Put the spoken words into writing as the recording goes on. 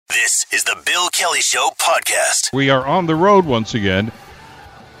This is the Bill Kelly Show podcast. We are on the road once again,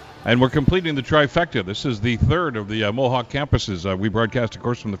 and we're completing the trifecta. This is the third of the Mohawk campuses. We broadcast, of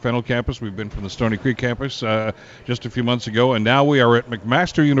course, from the Fennel campus. We've been from the Stony Creek campus just a few months ago, and now we are at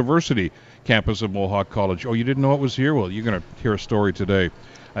McMaster University campus of Mohawk College. Oh, you didn't know it was here? Well, you're going to hear a story today.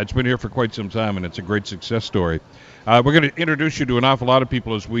 It's been here for quite some time, and it's a great success story. We're going to introduce you to an awful lot of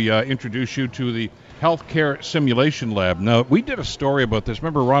people as we introduce you to the Healthcare Simulation Lab. Now, we did a story about this.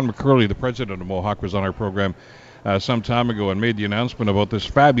 Remember, Ron McCurley, the president of Mohawk, was on our program some time ago and made the announcement about this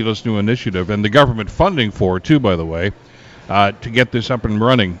fabulous new initiative and the government funding for it, too, by the way, to get this up and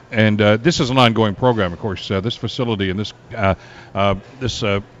running. And this is an ongoing program, of course. This facility and this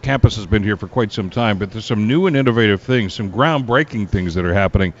campus has been here for quite some time, but there's some new and innovative things, some groundbreaking things that are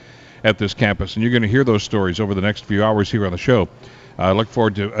happening at this campus, and you're going to hear those stories over the next few hours here on the show. I look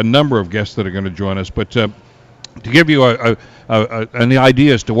forward to a number of guests that are going to join us, but to give you an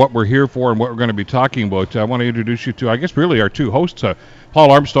idea as to what we're here for and what we're going to be talking about, I want to introduce you to, I guess, really our two hosts,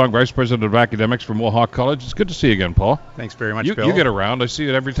 Paul Armstrong, Vice President of Academics for Mohawk College. It's good to see you again, Paul. Thanks very much, Bill. You get around. I see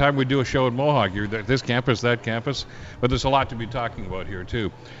it every time we do a show at Mohawk. You're this campus, that campus, but there's a lot to be talking about here,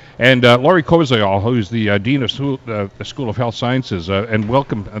 too. And Laurie Koziol, who's the Dean of the School of Health Sciences, and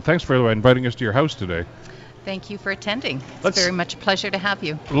welcome, and thanks for inviting us to your house today. Thank you for attending. It's very much a pleasure to have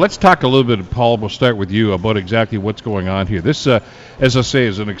you. Let's talk a little bit, Paul. We'll start with you about exactly what's going on here. This, as I say,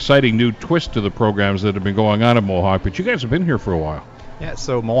 is an exciting new twist to the programs that have been going on at Mohawk, but you guys have been here for a while. Yeah,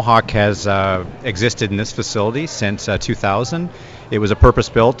 so Mohawk has existed in this facility since 2000. It was a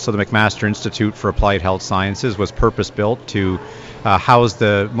purpose-built, so the McMaster Institute for Applied Health Sciences was purpose-built to house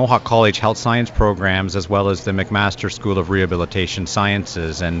the Mohawk College Health Science programs as well as the McMaster School of Rehabilitation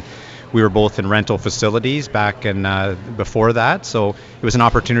Sciences. And we were both in rental facilities back in before that, so it was an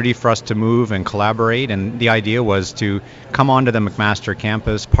opportunity for us to move and collaborate, and the idea was to come onto the McMaster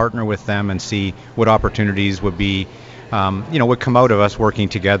campus, partner with them, and see what opportunities would be, would come out of us working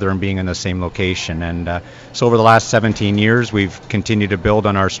together and being in the same location. And so over the last 17 years, we've continued to build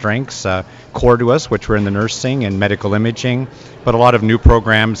on our strengths, core to us, which were in the nursing and medical imaging, but a lot of new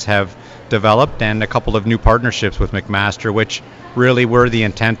programs have developed and a couple of new partnerships with McMaster, which really were the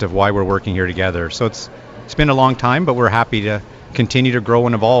intent of why we're working here together. So it's been a long time, but we're happy to continue to grow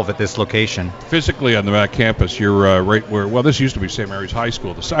and evolve at this location. Physically on the campus, you're right where, well, this used to be St. Mary's High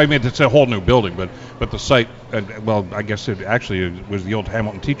School. I mean, it's a whole new building, but the site, well, I guess it actually was the old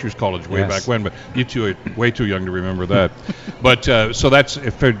Hamilton Teachers College way back when, but you two are way too young to remember that. But so that's,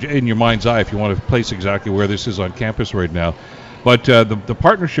 if in your mind's eye, if you want to place exactly where this is on campus right now. But the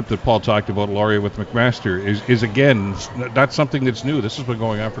partnership that Paul talked about, Laurie, with McMaster is again, not something that's new. This has been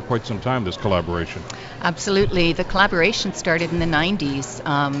going on for quite some time, this collaboration. Absolutely. The collaboration started in the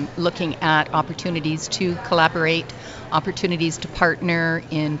 90s, looking at opportunities to collaborate, opportunities to partner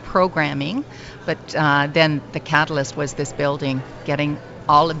in programming. But then the catalyst was this building, getting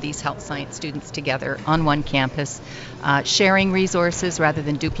all of these health science students together on one campus, sharing resources rather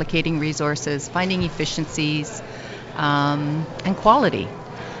than duplicating resources, finding efficiencies, and quality.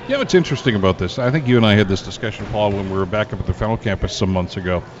 Yeah, what's interesting about this, I think you and I had this discussion, Paul, when we were back up at the Fennel campus some months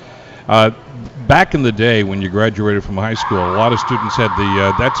ago. Back in the day when you graduated from high school, a lot of students had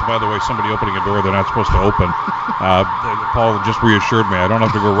that's, by the way, somebody opening a door they're not supposed to open. Paul just reassured me I don't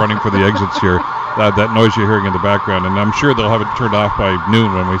have to go running for the exits here. That noise you're hearing in the background, and I'm sure they'll have it turned off by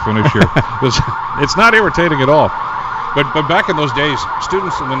noon when we finish here. It's not irritating at all. But back in those days,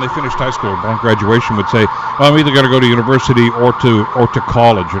 students, when they finished high school or graduation, would say, I'm either going to go to university or to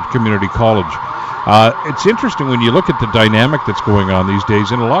college, or to community college. It's interesting when you look at the dynamic that's going on these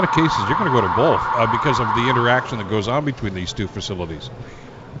days. In a lot of cases, you're going to go to both because of the interaction that goes on between these two facilities.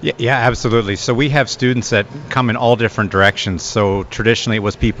 Yeah, absolutely. So we have students that come in all different directions. So traditionally it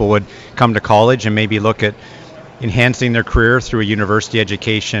was people would come to college and maybe look at enhancing their career through a university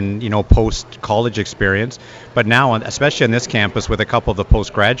education, post-college experience. But now, especially on this campus with a couple of the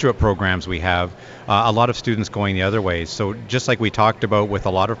postgraduate programs we have, a lot of students going the other way. So just like we talked about with a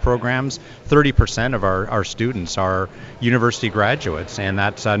lot of programs, 30% of our students are university graduates, and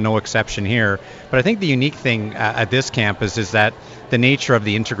that's no exception here. But I think the unique thing at this campus is that the nature of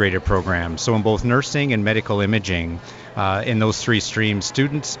the integrated program. So in both nursing and medical imaging, in those three streams,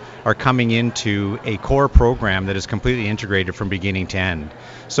 students are coming into a core program that is completely integrated from beginning to end.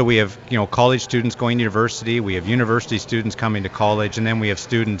 So we have, college students going to university, we have university students coming to college, and then we have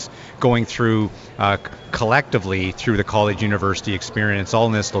students going through collectively through the college-university experience, all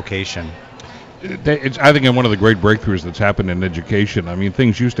in this location. I think one of the great breakthroughs that's happened in education. I mean,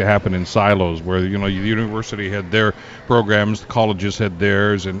 things used to happen in silos where, the university had their programs, the colleges had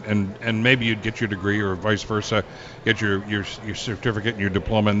theirs, and maybe you'd get your degree or vice versa, get your certificate and your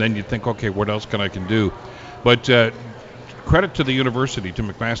diploma, and then you'd think, okay, what else can I do? But credit to the university, to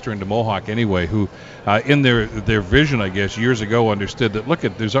McMaster and to Mohawk anyway, who in their vision, I guess, years ago understood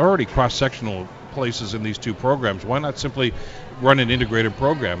that, there's already cross-sectional places in these two programs. Why not simply run an integrated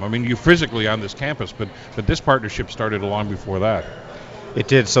program? I mean, you're physically on this campus, but this partnership started long before that. It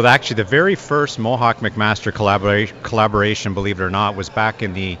did. So actually the very first Mohawk-McMaster collaboration, believe it or not, was back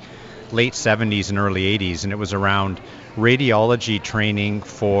in the late 70s and early 80s, and it was around radiology training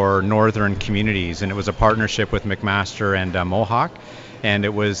for northern communities, and it was a partnership with McMaster and Mohawk, and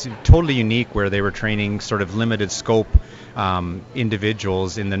it was totally unique where they were training sort of limited scope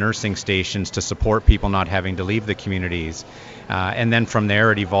individuals in the nursing stations to support people not having to leave the communities. And then from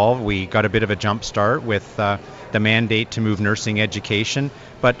there it evolved. We got a bit of a jump start with the mandate to move nursing education,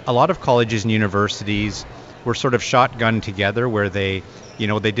 but a lot of colleges and universities were sort of shotgunned together where they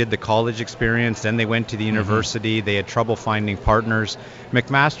did the college experience, then they went to the university, they had trouble finding partners.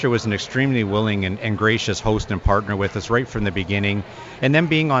 McMaster was an extremely willing and gracious host and partner with us right from the beginning. And then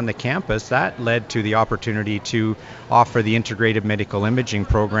being on the campus, that led to the opportunity to offer the integrated medical imaging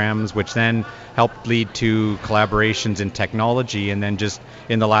programs, which then helped lead to collaborations in technology. And then just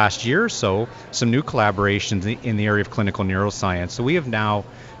in the last year or so, some new collaborations in the area of clinical neuroscience. So we have now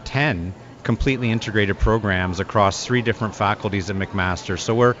 10 completely integrated programs across 3 different faculties at McMaster.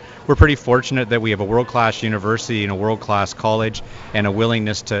 So we're pretty fortunate that we have a world-class university and a world-class college and a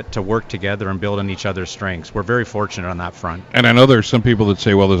willingness to work together and build on each other's strengths. We're very fortunate on that front. And I know there's some people that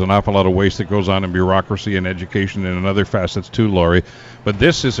say, well, there's an awful lot of waste that goes on in bureaucracy and education and in other facets too, Laurie. But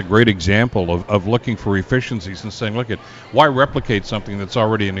this is a great example of looking for efficiencies and saying, why replicate something that's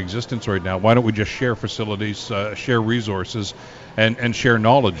already in existence right now? Why don't we just share facilities, share resources, and share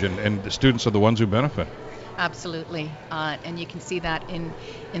knowledge, and the students are the ones who benefit. Absolutely, and you can see that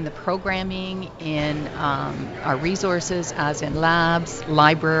in the programming, in our resources, as in labs,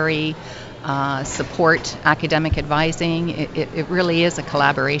 library, support, academic advising. It really is a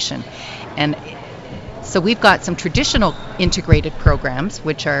collaboration. And so we've got some traditional integrated programs,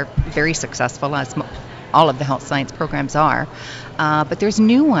 which are very successful, as all of the health science programs are. But there's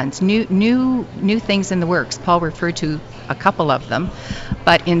new ones, new things in the works. Paul referred to a couple of them.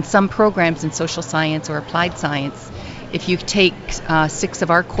 But in some programs in social science or applied science, if you take 6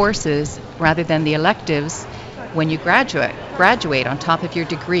 of our courses rather than the electives, when you graduate on top of your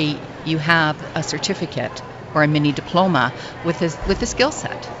degree, you have a certificate or a mini diploma with a skill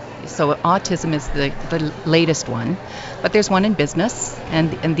set. So autism is the latest one, but there's one in business,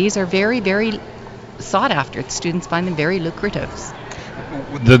 and these are very, very sought after. The students find them very lucrative.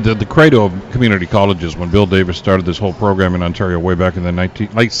 The credo of community colleges, when Bill Davis started this whole program in Ontario way back in the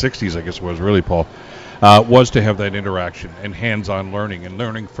late 60s, I guess it was really, Paul, was to have that interaction and hands-on learning and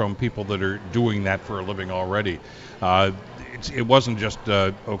learning from people that are doing that for a living already. It wasn't just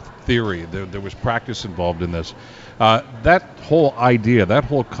theory. There was practice involved in this. That whole idea, that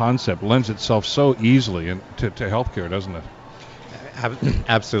whole concept lends itself so easily to healthcare, doesn't it?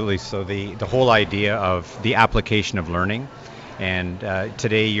 Absolutely. So the whole idea of the application of learning, and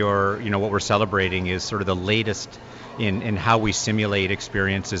today what we're celebrating is sort of the latest in how we simulate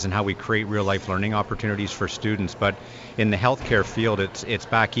experiences and how we create real life learning opportunities for students. But in the healthcare field, it's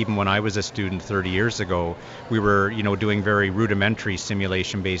back even when I was a student 30 years ago, we were doing very rudimentary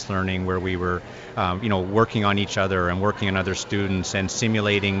simulation based learning where we were working on each other and working on other students and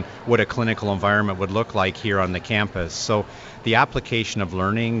simulating what a clinical environment would look like here on the campus. So the application of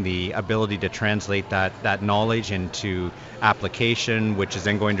learning, the ability to translate that knowledge into application, which is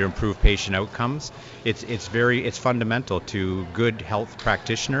then going to improve patient outcomes, it's fundamental to good health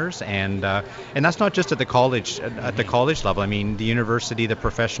practitioners, and that's not just at the college level. I mean, the university, the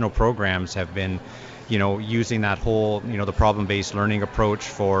professional programs have been using that whole, the problem-based learning approach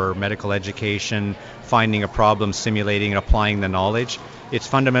for medical education, finding a problem, simulating and applying the knowledge. It's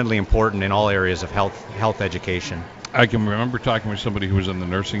fundamentally important in all areas of health education. I can remember talking with somebody who was in the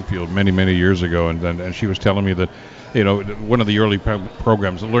nursing field many, many years ago, and she was telling me that, one of the early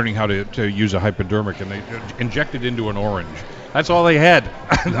programs, learning how to use a hypodermic, and they injected into an orange. That's all they had.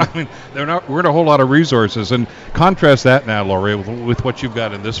 I mean, weren't a whole lot of resources. And contrast that now, Laurie, with what you've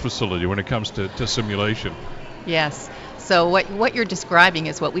got in this facility when it comes to simulation. Yes. So what you're describing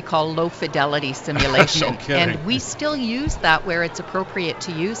is what we call low fidelity simulation. No kidding. And we still use that where it's appropriate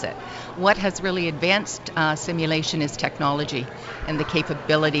to use it. What has really advanced simulation is technology and the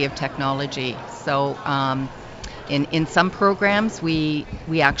capability of technology. So In some programs, we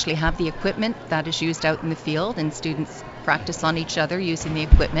actually have the equipment that is used out in the field, and students practice on each other using the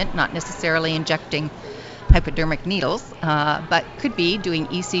equipment, not necessarily injecting hypodermic needles, but could be doing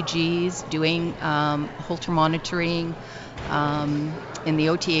ECGs, doing Holter monitoring, in the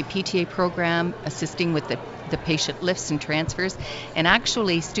OTA PTA program, assisting with the patient lifts and transfers, and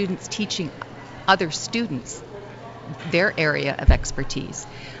actually students teaching other students their area of expertise.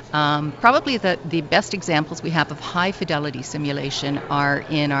 Probably the best examples we have of high fidelity simulation are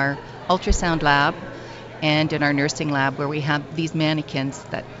in our ultrasound lab and in our nursing lab, where we have these mannequins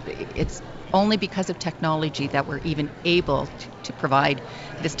that it's only because of technology that we're even able to provide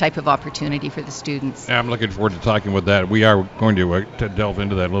this type of opportunity for the students. Yeah, I'm looking forward to talking with that. We are going to delve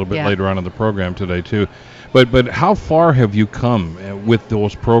into that a little bit later on in the program today too. But how far have you come with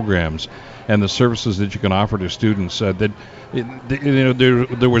those programs and the services that you can offer to students? There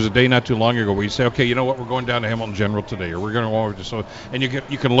was a day not too long ago where you say, okay, you know what, we're going down to Hamilton General today, or we're going to go over to so, and you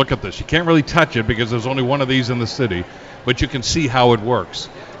can look at this. You can't really touch it because there's only one of these in the city, but you can see how it works.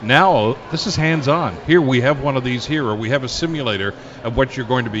 Now, this is hands-on. Here we have one of these here, or we have a simulator of what you're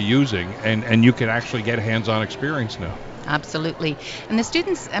going to be using, and you can actually get hands-on experience now. Absolutely. And the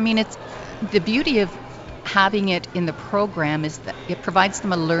students, I mean, it's the beauty of having it in the program is that it provides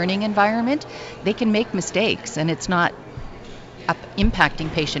them a learning environment. They can make mistakes, and it's not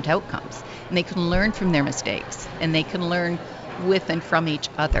impacting patient outcomes. And they can learn from their mistakes, and they can learn with and from each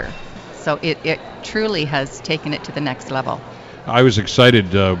other. So it truly has taken it to the next level. I was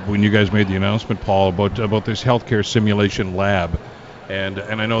excited when you guys made the announcement, Paul, about this healthcare simulation lab, and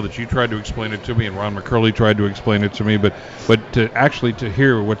I know that you tried to explain it to me, and Ron McCurley tried to explain it to me, but to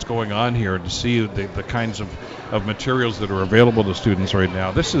hear what's going on here and to see the kinds of materials that are available to students right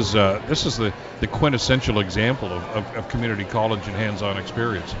now, this is the quintessential example of community college and hands-on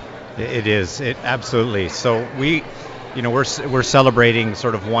experience. It is. It absolutely. So we're celebrating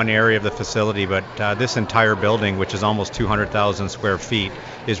sort of one area of the facility, but this entire building, which is almost 200,000 square feet,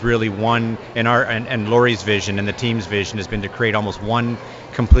 is really one. And Lori's vision and the team's vision has been to create almost one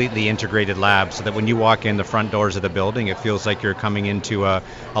completely integrated lab, so that when you walk in the front doors of the building, it feels like you're coming into a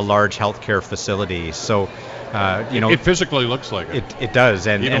large healthcare facility. So. It physically looks like it. It does,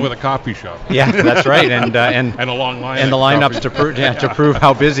 and with a coffee shop. Yeah, that's right, and a long line. And the lineups to prove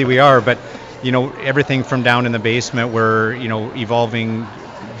how busy we are, but. Everything from down in the basement, we're, evolving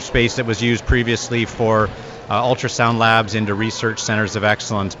space that was used previously for ultrasound labs into research centers of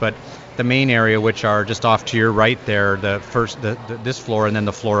excellence. But the main area, which are just off to your right there, this floor and then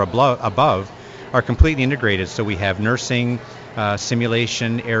the floor above, are completely integrated. So we have nursing,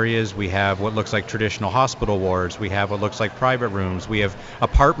 simulation areas, we have what looks like traditional hospital wards, we have what looks like private rooms, we have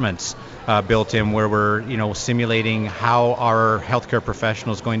apartments built in where we're simulating how our healthcare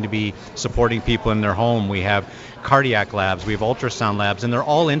professional is going to be supporting people in their home. We have cardiac labs, we have ultrasound labs, and they're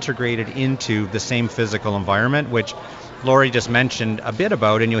all integrated into the same physical environment, which Lori just mentioned a bit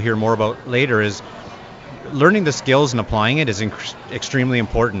about, and you'll hear more about later, is learning the skills and applying it is extremely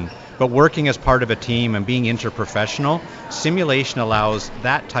important. But working as part of a team and being interprofessional, simulation allows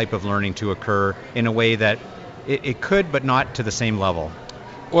that type of learning to occur in a way that it could, but not to the same level.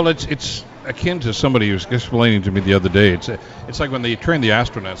 Well, it's akin to somebody who was explaining to me the other day. It's like when they train the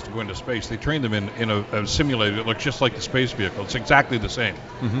astronauts to go into space, they train them in a simulator that looks just like the space vehicle. It's exactly the same.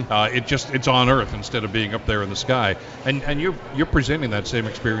 Mm-hmm. It's on Earth instead of being up there in the sky. And you're presenting that same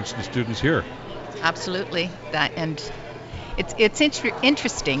experience to students here. Absolutely. It's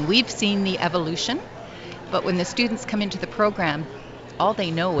interesting. We've seen the evolution, but when the students come into the program, all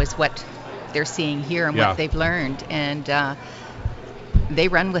they know is what they're seeing here and what they've learned, and they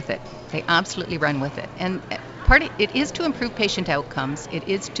run with it. They absolutely run with it. And it is to improve patient outcomes. It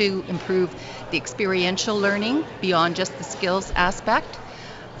is to improve the experiential learning beyond just the skills aspect.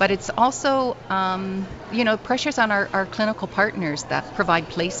 But it's also, pressures on our clinical partners that provide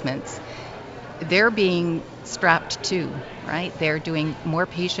placements. They're being strapped too, right? They're doing more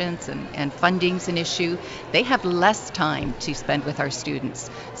patients, and funding's an issue. They have less time to spend with our students.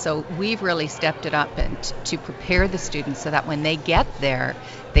 So we've really stepped it up and to prepare the students so that when they get there,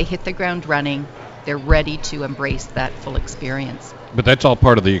 they hit the ground running. They're ready to embrace that full experience. But that's all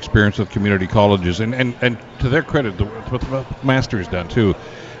part of the experience with community colleges. And to their credit, what the Master's done too,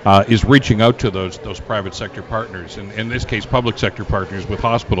 is reaching out to those private sector partners, and in this case public sector partners with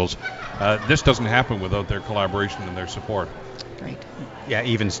hospitals. This doesn't happen without their collaboration and their support. Right. Yeah,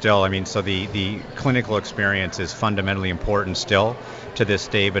 even still, so the clinical experience is fundamentally important still to this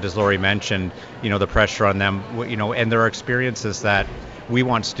day, but as Lori mentioned, the pressure on them, and there are experiences that we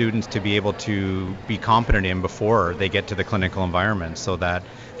want students to be able to be competent in before they get to the clinical environment, so that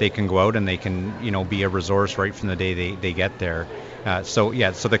they can go out and they can, be a resource right from the day they get there. So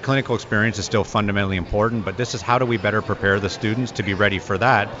the clinical experience is still fundamentally important, but this is how do we better prepare the students to be ready for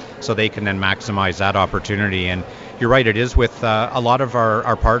that so they can then maximize that opportunity. And you're right, it is with a lot of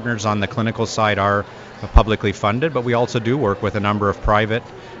our partners on the clinical side are publicly funded, but we also do work with a number of private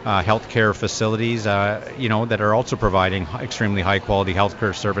healthcare facilities, that are also providing extremely high quality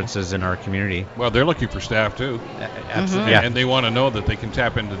healthcare services in our community. Well, they're looking for staff too. Absolutely. Yeah. And they want to know that they can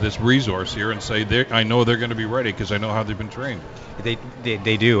tap into this resource here and say, I know they're going to be ready because I know how they've been trained.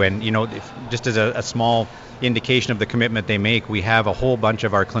 They do, and just as a small indication of the commitment they make, we have a whole bunch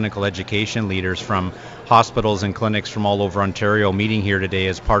of our clinical education leaders from hospitals and clinics from all over Ontario meeting here today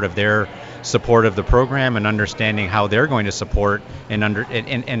as part of their support of the program and understanding how they're going to support and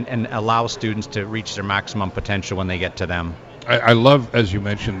allow students to reach their maximum potential when they get to them. I love, as you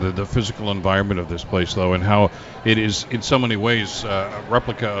mentioned, the physical environment of this place, though, and how it is in so many ways a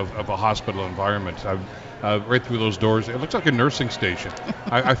replica of a hospital environment. Right through those doors, it looks like a nursing station.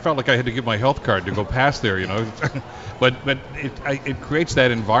 I felt like I had to give my health card to go past there, but it creates that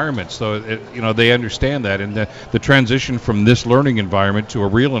environment, so they understand that, and the transition from this learning environment to a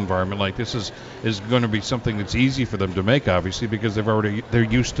real environment like this is going to be something that's easy for them to make, obviously, because they're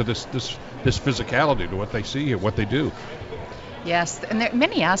used to this physicality, to what they see here, what they do. Yes, and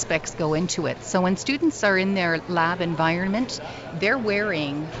many aspects go into it. So when students are in their lab environment, they're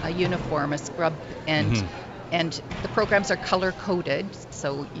wearing a uniform, a scrub, and the programs are color-coded.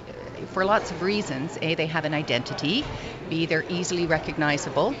 So for lots of reasons, A, they have an identity. B, they're easily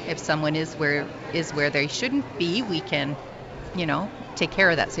recognizable. If someone is where they shouldn't be, we can, take care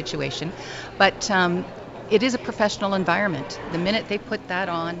of that situation. But it is a professional environment. The minute they put that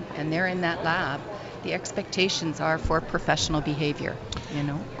on and they're in that lab, the expectations are for professional behavior,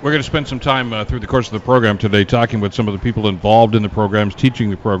 We're going to spend some time through the course of the program today talking with some of the people involved in the programs, teaching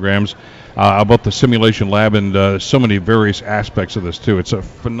the programs, about the simulation lab and so many various aspects of this, too. It's a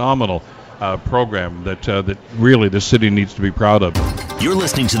phenomenal program that really the city needs to be proud of. You're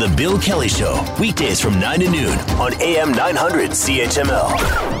listening to The Bill Kelly Show, weekdays from 9 to noon on AM 900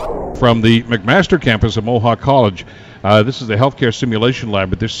 CHML. From the McMaster campus at Mohawk College, this is the healthcare simulation lab,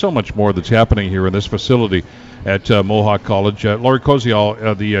 but there's so much more that's happening here in this facility at Mohawk College. Laurie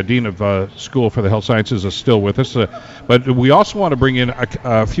Koziol, the Dean of School for the Health Sciences, is still with us. But we also want to bring in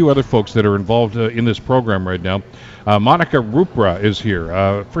a few other folks that are involved in this program right now. Monica Rupra is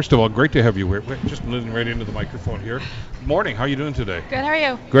here. First of all, great to have you here. We're just moving right into the microphone here. Morning. How are you doing today? Good. How are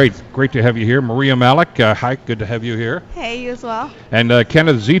you? Great to have you here. Maria Malik, hi. Good to have you here. Hey, you as well. And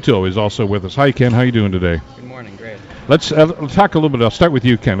Kenneth Zito is also with us. Hi, Ken. How are you doing today? Good morning. Great. Let's talk a little bit. I'll start with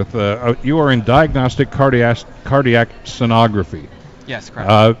you, Kenneth. You are in diagnostic cardiac sonography. Yes,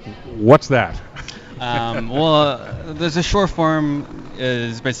 correct. What's that? Well, there's a short form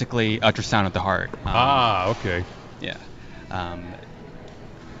is basically ultrasound of the heart. Okay. Yeah.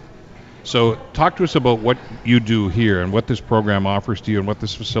 So talk to us about what you do here and what this program offers to you and what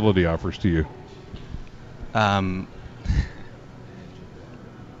this facility offers to you.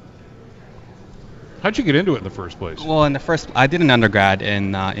 How'd you get into it in the first place? Well, I did an undergrad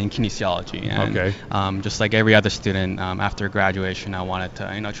in kinesiology, and just like every other student, after graduation, I wanted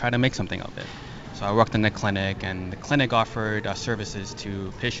to try to make something of it. So I worked in the clinic, and the clinic offered services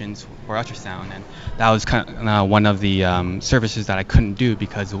to patients for ultrasound, and that was one of the services that I couldn't do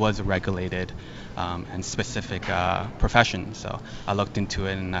because it was a regulated and specific profession. So I looked into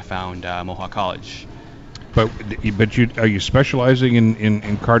it, and I found Mohawk College. But are you specializing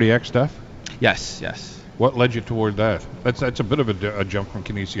in cardiac stuff? Yes. What led you toward that? That's a bit of a jump from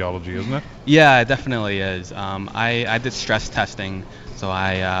kinesiology, isn't it? Yeah, it definitely is. I did stress testing, so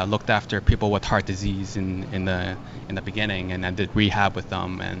I looked after people with heart disease in the beginning, and I did rehab with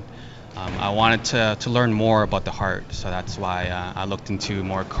them, and I wanted to learn more about the heart, so that's why I looked into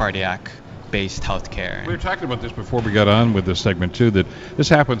more cardiac-based healthcare. We were talking about this before we got on with this segment too, that this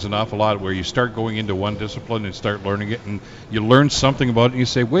happens an awful lot where you start going into one discipline and start learning it, and you learn something about it and you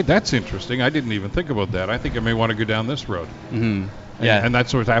say, wait, that's interesting, I didn't even think about that, I think I may want to go down this road. Mm-hmm. Yeah. And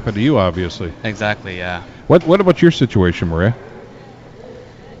that's what's happened to you, obviously. Exactly, yeah. What about your situation, Maria?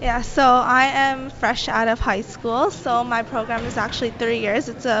 Yeah, so I am fresh out of high school, so my program is actually 3 years.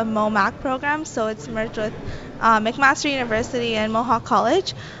 It's a MOMAC program, so it's merged with McMaster University and Mohawk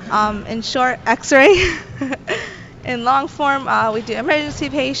College. In short, X-ray. In long form, we do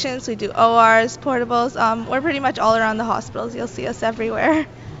emergency patients, we do ORs, portables. We're pretty much all around the hospitals. You'll see us everywhere.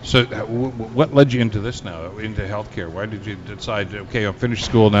 So what led you into this now, into healthcare? Why did you decide, okay, I'll finish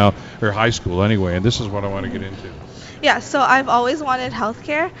school now, or high school anyway, and this is what I want to get into? Yeah, so I've always wanted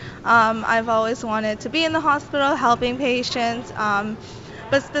healthcare. I've always wanted to be in the hospital helping patients.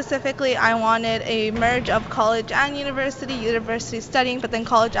 but specifically I wanted a merge of college and university studying, but then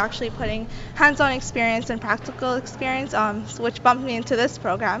college actually putting hands-on experience and practical experience, which bumped me into this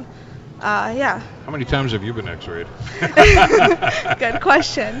program. Yeah. How many times have you been x-rayed? Good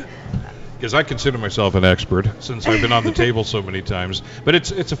question. Because I consider myself an expert since I've been on the table so many times. But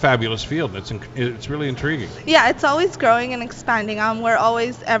it's a fabulous field. It's really intriguing. Yeah, it's always growing and expanding. We're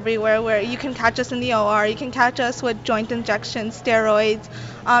always everywhere. Where you can catch us in the OR, you can catch us with joint injections, steroids,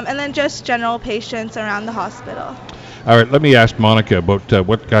 and then just general patients around the hospital. All right, let me ask Monica about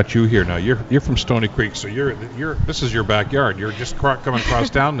what got you here. Now you're from Stony Creek, so this is your backyard. You're just coming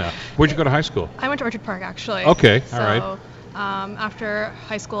across town now. Where'd you go to high school? I went to Orchard Park, actually. Okay, so, all right. After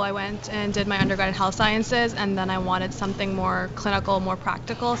high school, I went and did my undergrad in health sciences, and then I wanted something more clinical, more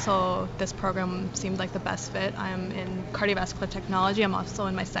practical, so this program seemed like the best fit. I'm in cardiovascular technology. I'm also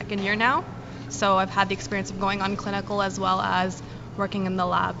in my second year now, so I've had the experience of going on clinical as well as working in the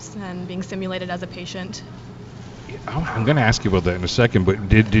labs and being simulated as a patient. I'm going to ask you about that in a second, but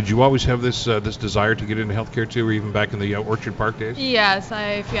did you always have this desire to get into healthcare too, or even back in the Orchard Park days? Yes,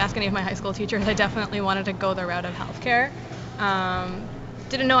 if you ask any of my high school teachers, I definitely wanted to go the route of healthcare.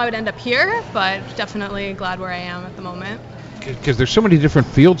 Didn't know I would end up here, but definitely glad where I am at the moment. Because there's so many different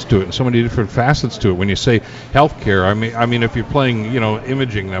fields to it and so many different facets to it. When you say healthcare, I mean, if you're playing,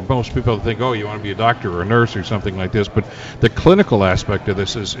 imaging, now most people think, oh, you want to be a doctor or a nurse or something like this. But the clinical aspect of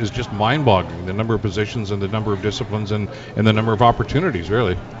this is just mind-boggling. The number of positions and the number of disciplines and the number of opportunities,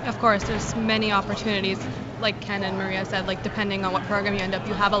 really. Of course, there's many opportunities. Like Ken and Maria said, like depending on what program you end up,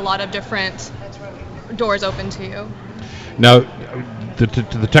 you have a lot of different doors open to you. Now,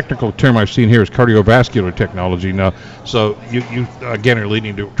 the technical term I've seen here is cardiovascular technology. Now, so you again are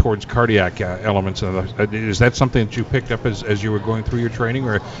leaning towards cardiac elements. Is that something that you picked up as you were going through your training,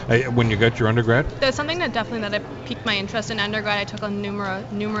 or when you got your undergrad? There's something that piqued my interest in undergrad. I took on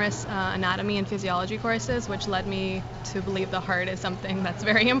numerous anatomy and physiology courses, which led me to believe the heart is something that's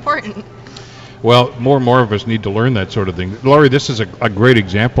very important. Well, more and more of us need to learn that sort of thing. Laurie, this is a great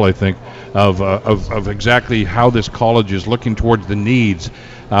example, I think, of exactly how this college is looking towards the needs.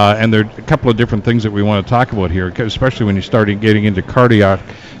 And there are a couple of different things that we want to talk about here, especially when you start getting into cardiac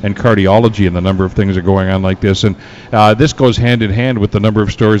and cardiology and the number of things that are going on like this. And this goes hand in hand with the number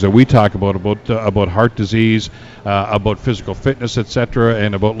of stories that we talk about heart disease, about physical fitness, etc.,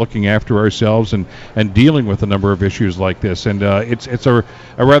 and about looking after ourselves and dealing with a number of issues like this. And it's a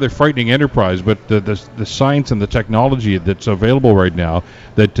rather frightening enterprise, but the science and the technology that's available right now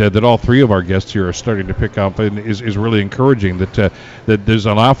that all three of our guests here are starting to pick up is really encouraging. That there's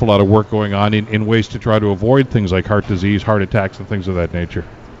an awful lot of work going on in ways to try to avoid things like heart disease, heart attacks, and things of that nature.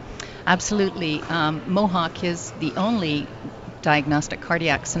 Absolutely. Mohawk is the only diagnostic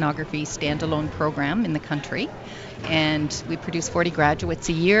cardiac sonography standalone program in the country, and we produce 40 graduates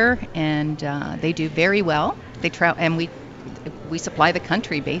a year, and they do very well. And we supply the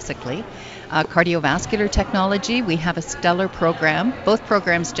country basically. Cardiovascular technology, we have a stellar program. Both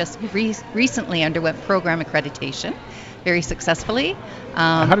programs just recently underwent program accreditation very successfully.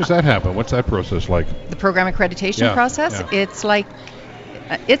 How does that happen? What's that process like? The program accreditation process? Yeah. It's like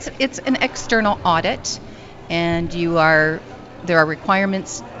it's an external audit, and there are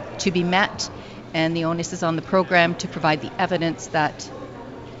requirements to be met, and the onus is on the program to provide the evidence that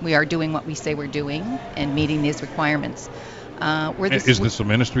we are doing what we say we're doing and meeting these requirements. Is this the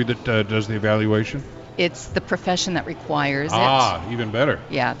ministry that does the evaluation? It's the profession that requires it. Even better.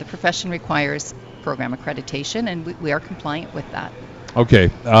 Yeah, the profession requires program accreditation, and we are compliant with that. Okay.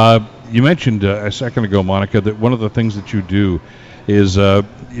 You mentioned a second ago, Monica, that one of the things that you do is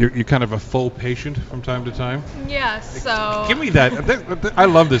you're kind of a faux patient from time to time. Yes. So give me that. I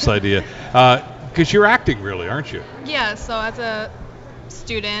love this idea because you're acting, really, aren't you? Yeah. So as a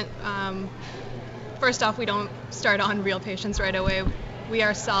student, first off, we don't start on real patients right away. We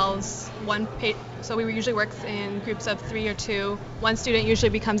ourselves, so we usually work in groups of 3 or 2. One student usually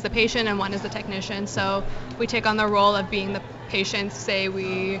becomes the patient and one is the technician. So we take on the role of being the patient. Say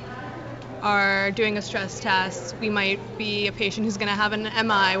we are doing a stress test, we might be a patient who's going to have an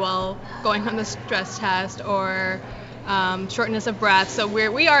MI while going on the stress test, or shortness of breath. So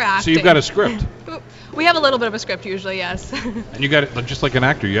we are acting. So you've got a script. We have a little bit of a script usually, yes. And you got it just like an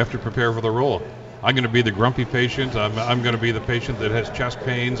actor. You have to prepare for the role. I'm going to be the grumpy patient. I'm going to be the patient that has chest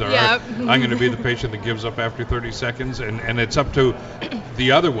pains. Or I'm going to be the patient that gives up after 30 seconds. And it's up to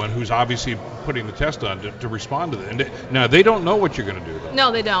the other one who's obviously putting the test on to respond to that. And now, they don't know what you're going to do, though.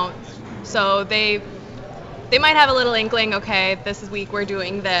 No, they don't. So they might have a little inkling, okay, this week we're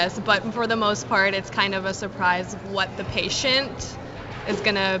doing this. But for the most part, it's kind of a surprise what the patient is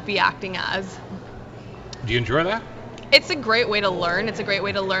going to be acting as. Do you enjoy that? it's a great way to learn. It's a great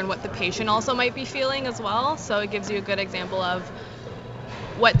way to learn what the patient also might be feeling as well. So it gives you a good example of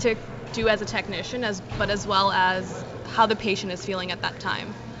what to do as a technician, but as well as how the patient is feeling at that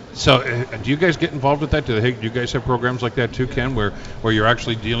time. So do you guys get involved with that? Do you guys have programs like that too, Ken, where you're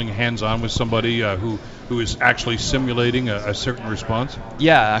actually dealing hands-on with somebody who is actually simulating a certain response?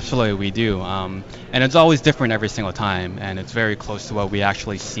 Yeah, absolutely, we do. And it's always different every single time, and it's very close to what we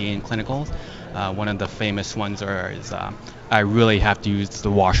actually see in clinicals. One of the famous ones is I really have to use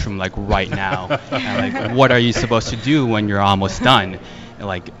the washroom like right now. And, like, what are you supposed to do when you're almost done?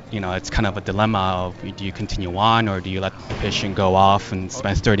 Like, it's kind of a dilemma of, do you continue on or do you let the patient go off and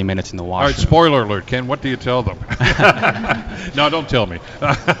spend 30 minutes in the washroom? All right, spoiler alert, Ken, what do you tell them? No, don't tell me.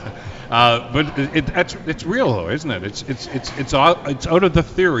 But it's real though, isn't it? It's out of the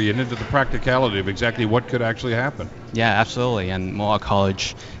theory and into the practicality of exactly what could actually happen. Yeah, absolutely. And Mohawk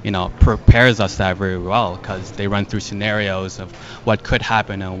College, prepares us that very well, because they run through scenarios of what could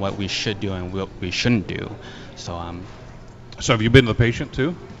happen and what we should do and what we shouldn't do. So have you been the patient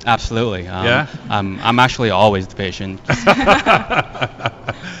too? Absolutely. Yeah. I'm actually always the patient.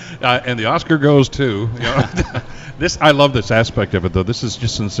 And the Oscar goes to I love this aspect of it though. This is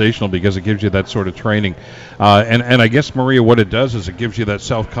just sensational because it gives you that sort of training, and I guess, Maria, what it does is it gives you that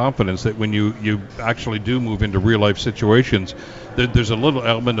self-confidence that when you actually do move into real life situations, there's a little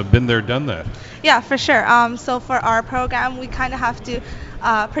element of been there, done that. Yeah, for sure. So for our program, we kind of have to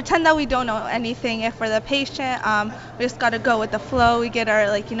pretend that we don't know anything. If we're the patient, we just got to go with the flow. We get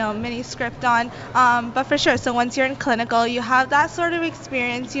our mini script on. But for sure, so once you're in clinical, you have that sort of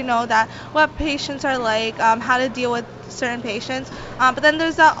experience. You know that what patients are like, how to deal with certain patients. But then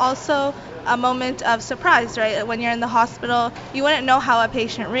there's also a moment of surprise, right? When you're in the hospital, you wouldn't know how a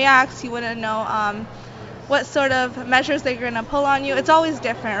patient reacts. You wouldn't know what sort of measures they're going to pull on you. It's always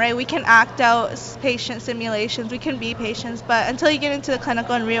different, right? We can act out patient simulations, we can be patients, but until you get into the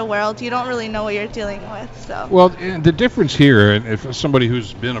clinical and real world, you don't really know what you're dealing with. So. Well, the difference here, and if somebody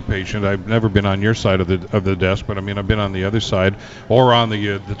who's been a patient, I've never been on your side of the desk, but I mean, I've been on the other side, or on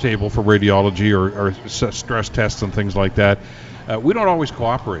the table for radiology or stress tests and things like that. We don't always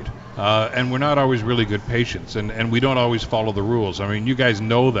cooperate. And we're not always really good patients, and we don't always follow the rules. I mean, you guys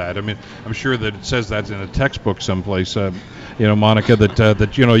know that. I mean, I'm sure that it says that in a textbook someplace, Monica,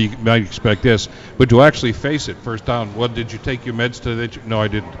 that you might expect this, but to actually face it, first down, did you take your meds today? No, I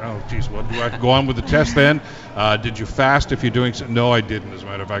didn't. Oh, geez, do I have to go on with the test then? Did you fast if you're doing something? No, I didn't. As a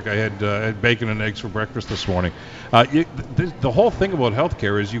matter of fact, I had bacon and eggs for breakfast this morning. The whole thing about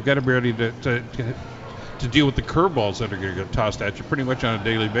healthcare is you've got to be ready to deal with the curveballs that are going to get tossed at you pretty much on a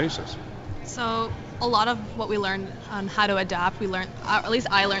daily basis. So a lot of what we learned on how to adapt, we learned, at least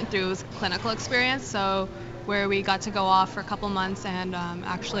I learned through clinical experience. So where we got to go off for a couple months and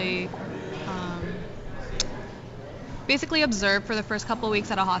actually basically observe for the first couple of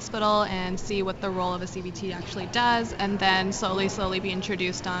weeks at a hospital and see what the role of a CBT actually does, and then slowly be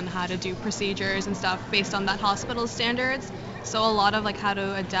introduced on how to do procedures and stuff based on that hospital standards. So a lot of how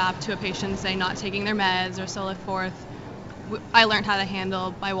to adapt to a patient, say, not taking their meds or so forth, I learned how to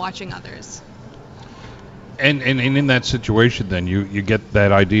handle by watching others. And in that situation, then you get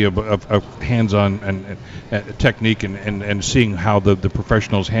that idea of hands-on and technique and seeing how the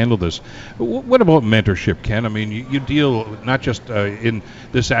professionals handle this. What about mentorship, Ken? I mean, you deal not just in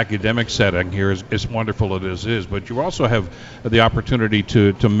this academic setting here, as wonderful as it is, but you also have the opportunity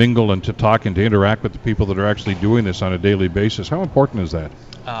to mingle and to talk and to interact with the people that are actually doing this on a daily basis. How important is that?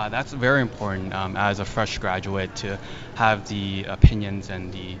 That's very important as a fresh graduate, to have the opinions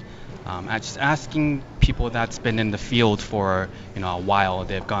and the just asking people that's been in the field for a while.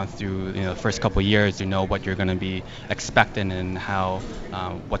 They've gone through the first couple of years. You know what you're going to be expecting and how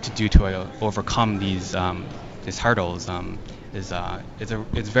what to do to overcome these hurdles.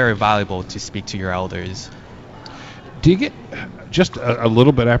 It's very valuable to speak to your elders. Do you get just a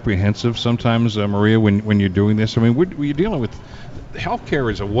little bit apprehensive sometimes, Maria, when you're doing this? I mean, when you're dealing with healthcare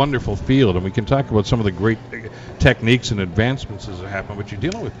is a wonderful field, and we can talk about some of the great techniques and advancements as it happen, but you're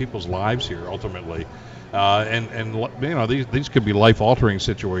dealing with people's lives here ultimately, and these could be life-altering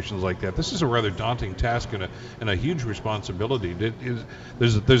situations like that. This is a rather daunting task and a huge responsibility.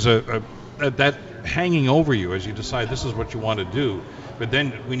 There's that hanging over you as you decide this is what you want to do. But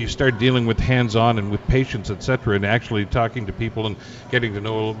then when you start dealing with hands-on and with patients, etc., and actually talking to people and getting to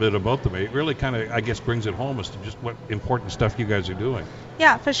know a little bit about them, it really kind of, I guess, brings it home as to just what important stuff you guys are doing.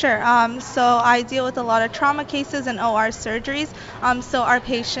 Yeah, for sure. So I deal with a lot of trauma cases and OR surgeries. So our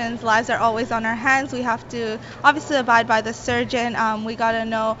patients' lives are always on our hands. We have to obviously abide by the surgeon. We got to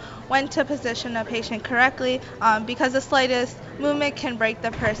know when to position a patient correctly, because the slightest movement can break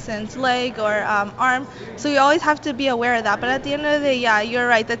the person's leg or arm. So we always have to be aware of that. But at the end of the day, yeah, you're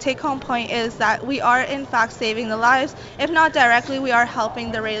right. The take-home point is that we are in fact saving the lives. If not directly, we are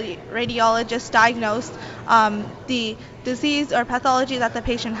helping the radiologist diagnose the disease or pathology that the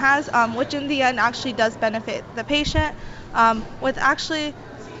patient has, which in the end actually does benefit the patient.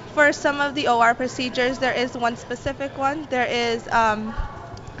 For some of the OR procedures, there is one specific one. There is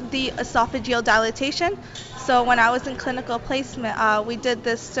the esophageal dilatation. So when I was in clinical placement, we did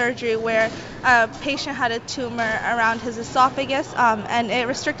this surgery where a patient had a tumor around his esophagus, and it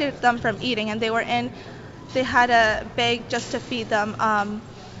restricted them from eating, and they had a bag just to feed them.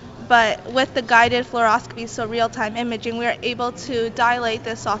 But with the guided fluoroscopy, so real-time imaging, we were able to dilate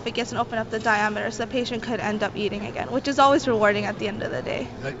the esophagus and open up the diameter so the patient could end up eating again, which is always rewarding at the end of the day.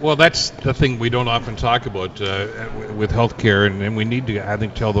 Well, that's the thing we don't often talk about with healthcare, and we need to, I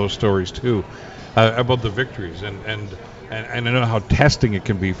think, tell those stories too, about the victories. And I know how testing it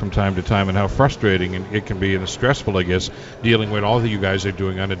can be from time to time and how frustrating it can be and stressful, I guess, dealing with all that you guys are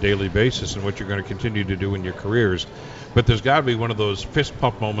doing on a daily basis and what you're going to continue to do in your careers. But there's got to be one of those fist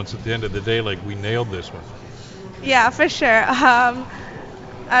pump moments at the end of the day, like we nailed this one. Yeah, for sure.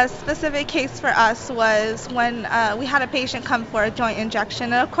 A specific case for us was when we had a patient come for a joint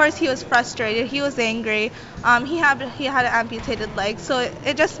injection, and of course he was frustrated, he was angry, he had an amputated leg, so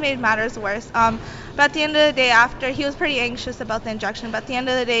it just made matters worse. But at the end of the day, after, he was pretty anxious about the injection, but at the end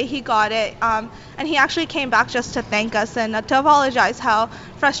of the day he got it, and he actually came back just to thank us and to apologize how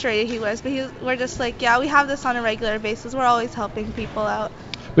frustrated he was. But we're just like, yeah, we have this on a regular basis, we're always helping people out.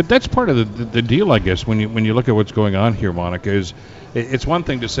 But that's part of the deal, I guess, when you look at what's going on here, Monica, is it's one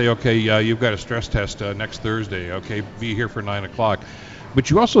thing to say, okay, you've got a stress test next Thursday, okay, be here for 9 o'clock. But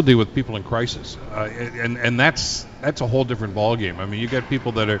you also deal with people in crisis, and that's a whole different ballgame. I mean, you get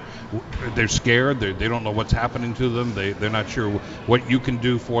people that they're scared, they don't know what's happening to them, they're not sure what you can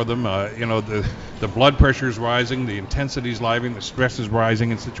do for them. The blood pressure is rising, the intensity is rising, the stress is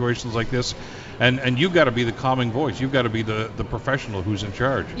rising in situations like this, and you've got to be the calming voice. You've got to be the professional who's in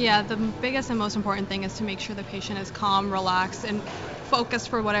charge. Yeah, the biggest and most important thing is to make sure the patient is calm, relaxed, and focused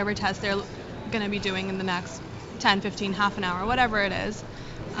for whatever test they're going to be doing in the next 10, 15, half an hour, whatever it is.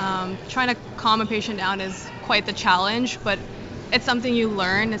 Trying to calm a patient down is quite the challenge, but it's something you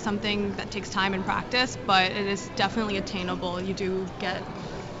learn. It's something that takes time and practice, but it is definitely attainable. You do get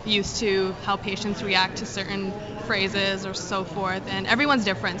used to how patients react to certain phrases or so forth, and everyone's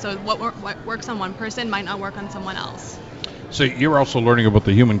different, so what works on one person might not work on someone else. So you're also learning about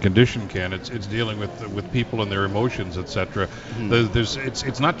the human condition, Ken. It's dealing with people and their emotions, etc. Mm-hmm.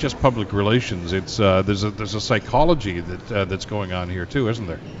 It's not just public relations. It's there's a psychology that's going on here too, isn't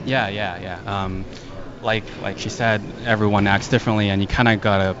there? Yeah. Like she said, everyone acts differently, and you kind of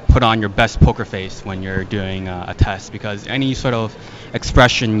gotta put on your best poker face when you're doing a test, because any sort of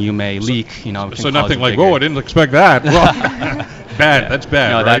expression you may leak, can so nothing like, whoa, I didn't expect that. Well, bad. Yeah. That's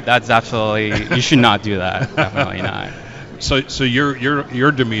bad. No, right? That's absolutely. You should not do that. Definitely not. So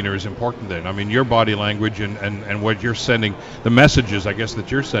your demeanor is important then. I mean, your body language and what you're sending, the messages, I guess, that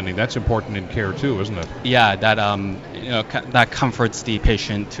you're sending, that's important in care too, isn't it? Yeah, that that comforts the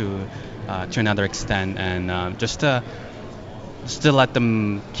patient to another extent, and just to let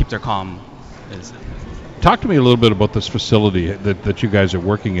them keep their calm. Talk to me a little bit about this facility that you guys are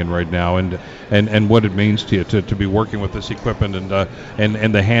working in right now, and what it means to you to be working with this equipment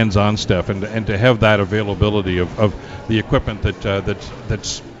and the hands-on stuff, and to have that availability of the equipment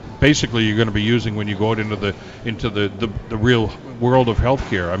that's basically you're going to be using when you go out into the real world of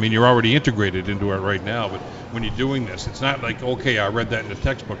healthcare. I mean, you're already integrated into it right now, but when you're doing this, it's not like, okay, I read that in a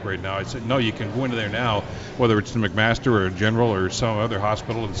textbook right now. I said, no, you can go into there now, whether it's the McMaster or a General or some other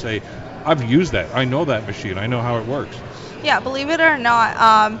hospital, and say, I've used that. I know that machine. I know how it works. Yeah, believe it or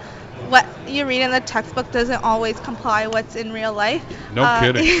not, what you read in the textbook doesn't always comply what's in real life. No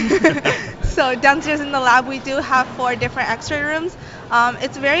kidding. So downstairs in the lab, we do have 4 different X-ray rooms.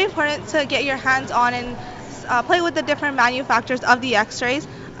 It's very important to get your hands on and play with the different manufacturers of the X-rays.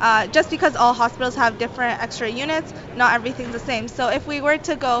 Just because all hospitals have different X-ray units, not everything's the same. So if we were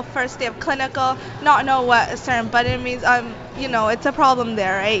to go first day of clinical, not know what a certain button means, it's a problem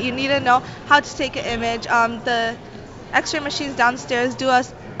there, right? You need to know how to take an image. The X-ray machines downstairs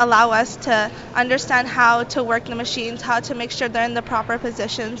allow us to understand how to work the machines, how to make sure they're in the proper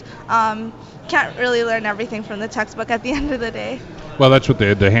positions. Can't really learn everything from the textbook at the end of the day. Well, that's what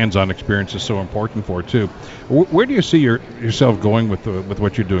the hands-on experience is so important for, too. Where do you see yourself going with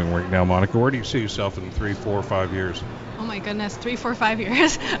what you're doing right now, Monica? Where do you see yourself in 3, 4, 5 years? Oh, my goodness, 3, 4, 5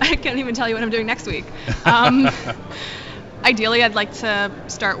 years. I can't even tell you what I'm doing next week. ideally, I'd like to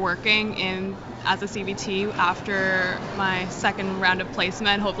start working as a CBT after my second round of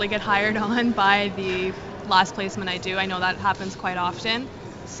placement, hopefully get hired on by the last placement I do. I know that happens quite often,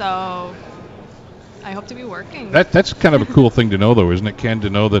 so I hope to be working. That's kind of a cool thing to know, though, isn't it, Ken?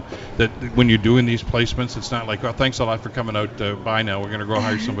 To know that when you're doing these placements, it's not like, oh, thanks a lot for coming out. Bye now. We're going to go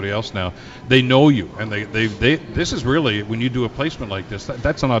hire somebody else now. They know you, and they this is really, when you do a placement like this,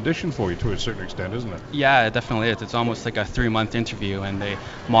 that's an audition for you to a certain extent, isn't it? Yeah, it definitely is. It's almost like a 3-month interview, and they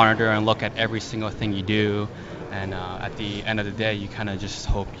monitor and look at every single thing you do. And at the end of the day, you kind of just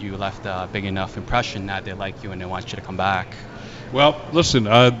hope you left a big enough impression that they like you and they want you to come back. Well, listen, the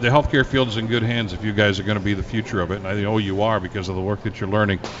healthcare field is in good hands if you guys are going to be the future of it, and I know you are because of the work that you're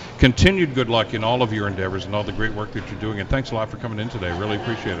learning. Continued good luck in all of your endeavors and all the great work that you're doing, and thanks a lot for coming in today. Really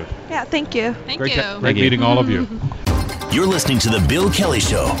appreciate it. Yeah, thank you. Great meeting all of you. You're listening to The Bill Kelly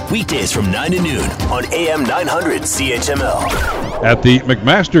Show, weekdays from 9 to noon on AM 900 CHML. At the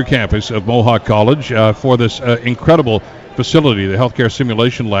McMaster campus of Mohawk College for this incredible facility, the Healthcare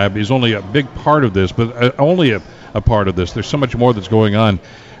Simulation Lab is only a big part of this, but only a part of this. There's so much more that's going on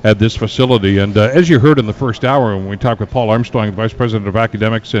at this facility. And as you heard in the first hour when we talked with Paul Armstrong, Vice President of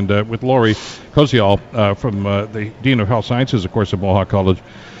Academics, and with Lori Koziol from the Dean of Health Sciences, of course, at Mohawk College,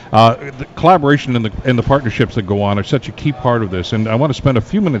 the collaboration and the partnerships that go on are such a key part of this. And I want to spend a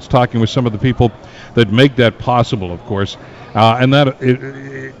few minutes talking with some of the people that make that possible, of course. And that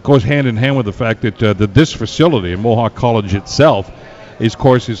it goes hand in hand with the fact that this facility, Mohawk College itself,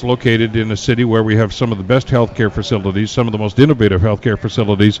 is located in a city where we have some of the best healthcare facilities, some of the most innovative healthcare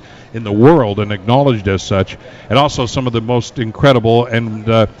facilities in the world, and acknowledged as such, and also some of the most incredible and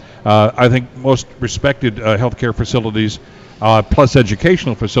I think most respected healthcare facilities, plus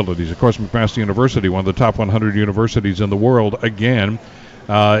educational facilities. Of course, McMaster University, one of the top 100 universities in the world, again.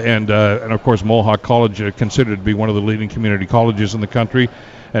 And of course, Mohawk College, considered to be one of the leading community colleges in the country.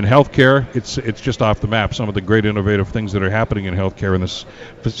 And healthcare, it's just off the map, some of the great innovative things that are happening in healthcare in this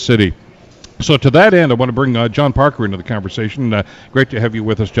city. So to that end, I want to bring John Parker into the conversation. Great to have you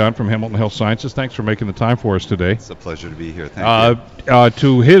with us, John, from Hamilton Health Sciences. Thanks for making the time for us today. It's a pleasure to be here. Thank you.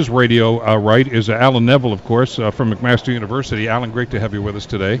 To his radio right is Alan Neville, of course, from McMaster University. Alan, great to have you with us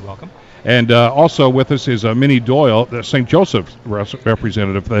today. You're welcome. And also with us is Minnie Doyle, the St. Joseph's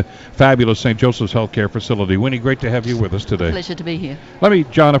representative, the fabulous St. Joseph's Healthcare Facility. Winnie, great to have you with us today. Pleasure to be here. Let me,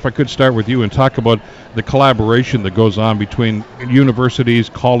 John, if I could start with you and talk about the collaboration that goes on between universities,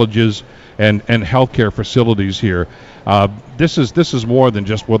 colleges, and healthcare facilities here. This is more than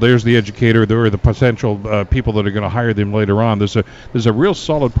just, well, there's the educator, there are the potential people that are going to hire them later on. There's a real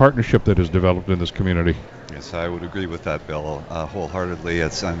solid partnership that has developed in this community. Yes, I would agree with that, Bill, wholeheartedly.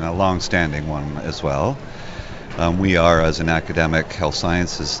 It's a long-standing one as well. We are, as an academic health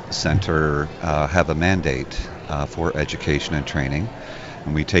sciences center, have a mandate for education and training,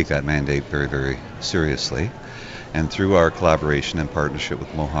 and we take that mandate very, very seriously. And through our collaboration and partnership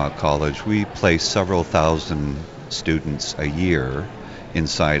with Mohawk College, we place several thousand students a year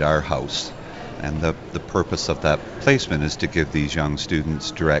inside our house. And the purpose of that placement is to give these young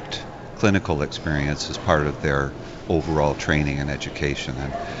students direct clinical experience as part of their overall training and education.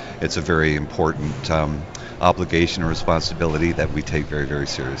 And it's a very important obligation or responsibility that we take very, very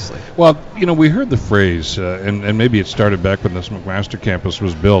seriously. Well, we heard the phrase, and maybe it started back when this McMaster campus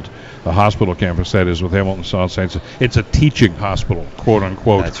was built, the hospital campus, that is, with Hamilton Health Sciences. It's a teaching hospital, quote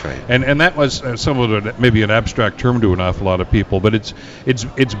unquote. That's right. And that was somewhat maybe an abstract term to an awful lot of people, but it's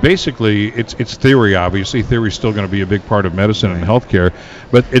basically it's theory. Obviously, theory is still going to be a big part of medicine and healthcare,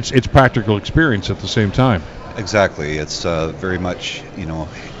 but it's practical experience at the same time. Exactly. It's very much,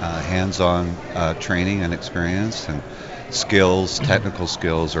 hands-on training and experience, and skills, technical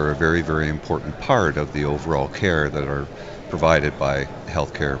skills are a very, very important part of the overall care that are provided by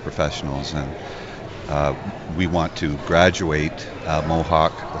healthcare professionals. And we want to graduate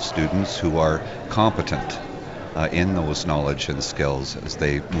Mohawk students who are competent in those knowledge and skills as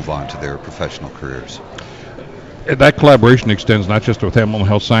they move on to their professional careers. That collaboration extends not just with Hamilton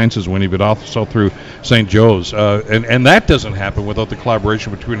Health Sciences, Winnie, but also through St. Joe's. And that doesn't happen without the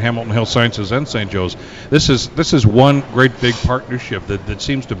collaboration between Hamilton Health Sciences and St. Joe's. This is one great big partnership that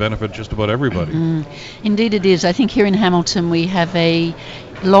seems to benefit just about everybody. Indeed it is. I think here in Hamilton we have a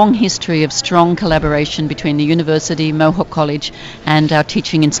long history of strong collaboration between the university, Mohawk College, and our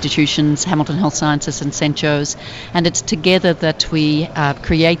teaching institutions, Hamilton Health Sciences and St. Joe's. And it's together that we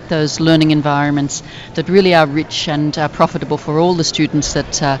create those learning environments that really are rich and profitable for all the students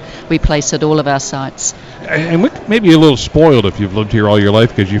that we place at all of our sites. And maybe a little spoiled if you've lived here all your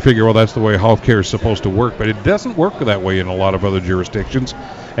life, because you figure, well, that's the way healthcare is supposed to work, but it doesn't work that way in a lot of other jurisdictions.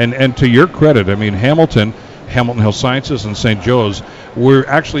 And to your credit, I mean, Hamilton Hamilton Health Sciences and St. Joe's were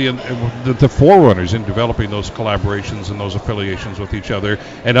actually the forerunners in developing those collaborations and those affiliations with each other,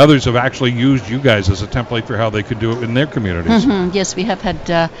 and others have actually used you guys as a template for how they could do it in their communities. Mm-hmm. Yes, we have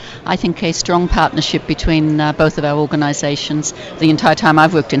had, I think, a strong partnership between both of our organisations the entire time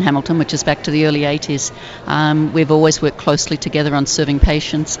I've worked in Hamilton, which is back to the early 80s. We've always worked closely together on serving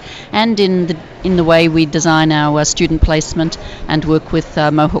patients, and in the way we design our student placement and work with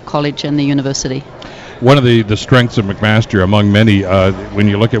Mohawk College and the university. One of the strengths of McMaster, among many, when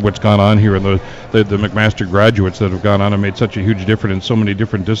you look at what's gone on here and the McMaster graduates that have gone on and made such a huge difference in so many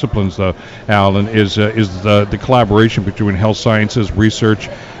different disciplines, Alan, is the collaboration between health sciences, research,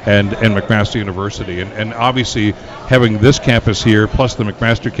 and McMaster University. And obviously, having this campus here, plus the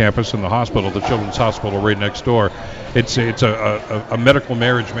McMaster campus and the hospital, the Children's Hospital right next door, it's a medical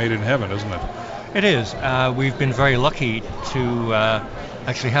marriage made in heaven, isn't it? It is. We've been very lucky to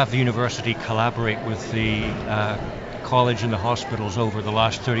actually have the university collaborate with the college and the hospitals over the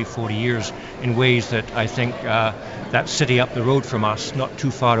last 30, 40 years in ways that I think that city up the road from us, not too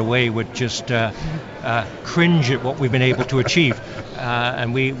far away, would just cringe at what we've been able to achieve.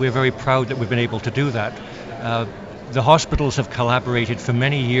 And we're very proud that we've been able to do that. The hospitals have collaborated for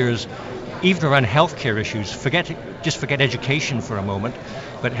many years, even around healthcare issues. Forget education for a moment,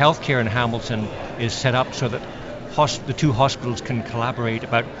 but healthcare in Hamilton is set up so that the two hospitals can collaborate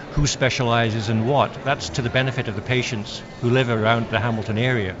about who specializes in what. That's to the benefit of the patients who live around the Hamilton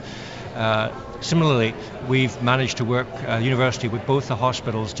area. Similarly, we've managed to work university with both the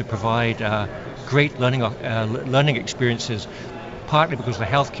hospitals to provide great learning experiences, partly because the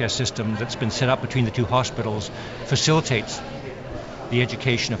healthcare system that's been set up between the two hospitals facilitates the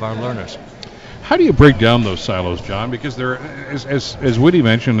education of our learners. How do you break down those silos, John? Because there, as Woody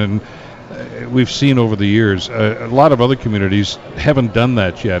mentioned, and we've seen over the years, a lot of other communities haven't done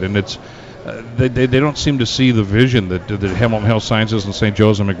that yet, and it's they don't seem to see the vision that Hamilton Health Sciences and St.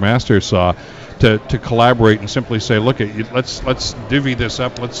 Joe's and McMaster saw to collaborate and simply say, look, let's divvy this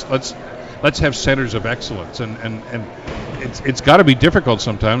up, let's have centers of excellence, and it's got to be difficult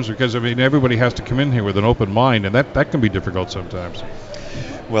sometimes because everybody has to come in here with an open mind, and that can be difficult sometimes.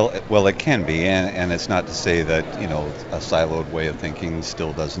 Well, it can be, and it's not to say that a siloed way of thinking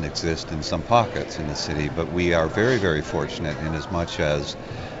still doesn't exist in some pockets in the city, but we are very, very fortunate in as much as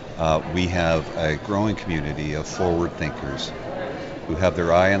we have a growing community of forward thinkers who have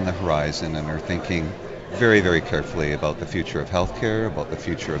their eye on the horizon and are thinking very, very carefully about the future of healthcare, about the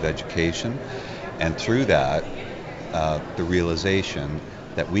future of education, and through that, the realization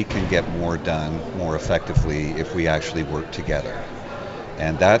that we can get more done more effectively if we actually work together.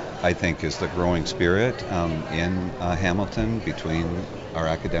 And that, I think, is the growing spirit in Hamilton between our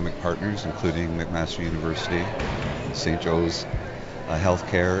academic partners, including McMaster University, St. Joe's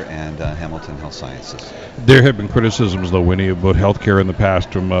Healthcare, and Hamilton Health Sciences. There have been criticisms, though, Winnie, about healthcare in the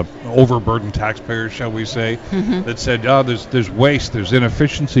past from overburdened taxpayers, shall we say, that said, there's waste, there's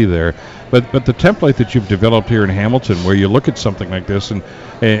inefficiency there. But the template that you've developed here in Hamilton, where you look at something like this,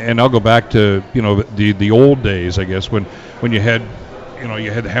 and I'll go back to the old days, I guess, when you had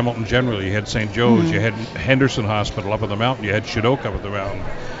Hamilton General, you had St. Joe's, you had Henderson Hospital up on the mountain, you had Shidok up at the mountain,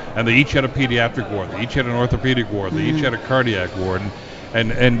 and they each had a pediatric ward, they each had an orthopedic ward, they each had a cardiac ward,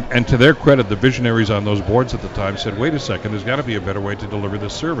 and to their credit, the visionaries on those boards at the time said, wait a second, there's got to be a better way to deliver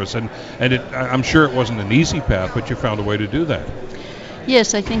this service, and I'm sure it wasn't an easy path, but you found a way to do that.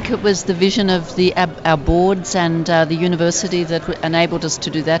 Yes, I think it was the vision of our boards and the university that enabled us to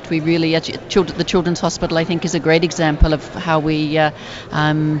do that. We really, the Children's Hospital, I think, is a great example of how we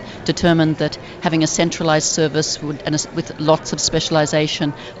determined that having a centralised service with lots of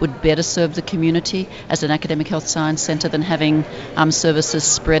specialisation would better serve the community as an academic health science centre than having services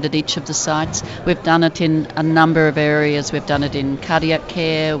spread at each of the sites. We've done it in a number of areas. We've done it in cardiac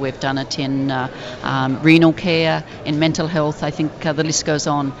care, we've done it in renal care, in mental health. I think the list goes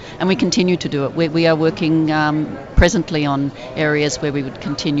on, and we continue to do it. We are working presently on areas where we would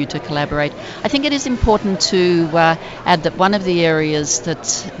continue to collaborate. I think it is important to add that one of the areas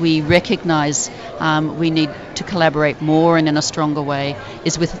that we recognise we need to collaborate more and in a stronger way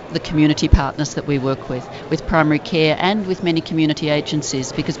is with the community partners that we work with primary care and with many community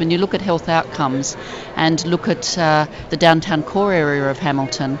agencies, because when you look at health outcomes and look at the downtown core area of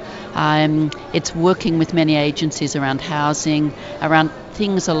Hamilton, it's working with many agencies around housing, around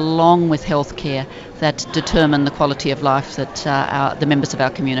things along with healthcare that determine the quality of life that the members of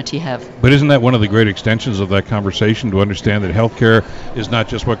our community have. But isn't that one of the great extensions of that conversation, to understand that healthcare is not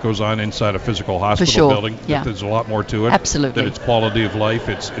just what goes on inside a physical hospital building? Yeah. That there's a lot more to it. Absolutely. That it's quality of life.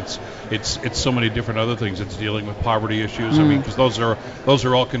 It's so many different other things. It's dealing with poverty issues. I mean, because those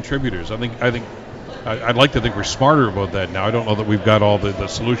are all contributors. I think I'd like to think we're smarter about that now. I don't know that we've got all the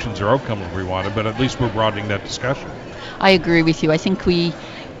solutions or outcomes we wanted, but at least we're broadening that discussion. I agree with you. I think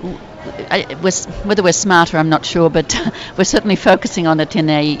whether we're smarter, I'm not sure, but we're certainly focusing on it in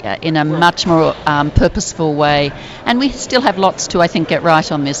a much more purposeful way. And we still have lots to, I think, get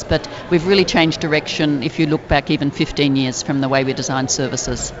right on this, but we've really changed direction if you look back even 15 years from the way we design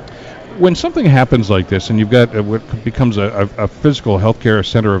services. When something happens like this, and you've got what becomes a physical healthcare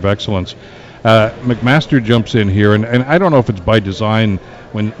center of excellence, McMaster jumps in here, and I don't know if it's by design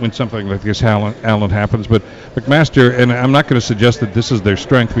when something like this, Alan, happens, but McMaster, and I'm not going to suggest that this is their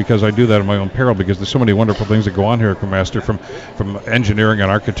strength because I do that at my own peril because there's so many wonderful things that go on here at McMaster, from engineering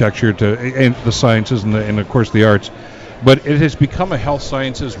and architecture to and the sciences and of course the arts. But it has become a health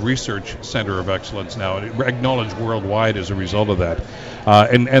sciences research center of excellence now, and acknowledged worldwide as a result of that.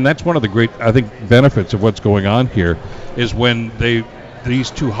 And that's one of the great, I think, benefits of what's going on here is when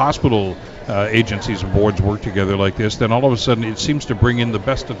these two hospital agencies and boards work together like this, then all of a sudden it seems to bring in the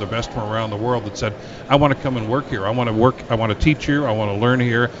best of the best from around the world that said, I want to come and work here. I want to teach here. I want to learn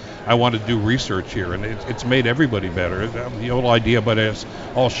here. I want to do research here. And it's made everybody better. The old idea about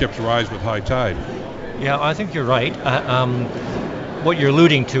all ships rise with high tide. Yeah, I think you're right. What you're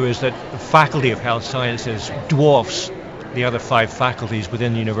alluding to is that the Faculty of Health Sciences dwarfs the other 5 faculties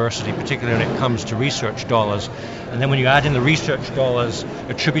within the university, particularly when it comes to research dollars. And then when you add in the research dollars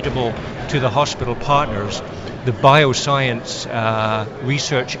attributable to the hospital partners, the bioscience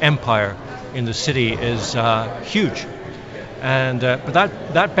research empire in the city is huge. And but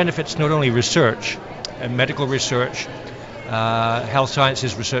that benefits not only research, medical research, health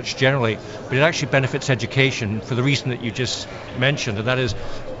sciences research generally, but it actually benefits education for the reason that you just mentioned, and that is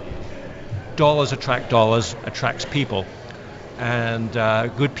dollars, attracts people. And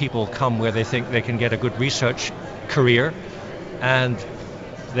good people come where they think they can get a good research career, and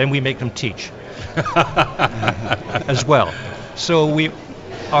then we make them teach as well. So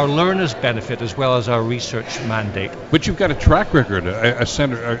our learners benefit as well as our research mandate. But you've got a track record,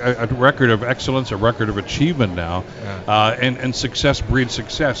 a record of excellence, a record of achievement now, and success breeds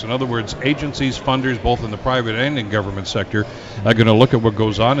success. In other words, agencies, funders, both in the private and in government sector, are going to look at what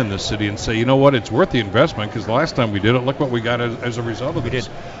goes on in this city and say, you know what, it's worth the investment because the last time we did it, look what we got as a result of it. We did.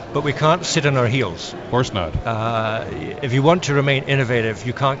 But we can't sit on our heels. Of course not. If you want to remain innovative,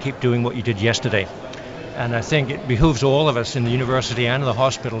 you can't keep doing what you did yesterday. And I think it behooves all of us in the university and in the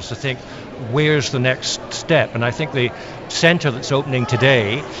hospitals to think, where's the next step? And I think the center that's opening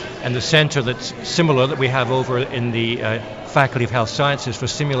today and the center that's similar that we have over in the Faculty of Health Sciences for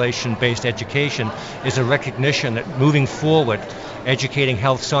simulation-based education is a recognition that moving forward, educating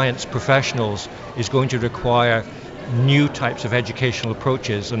health science professionals is going to require new types of educational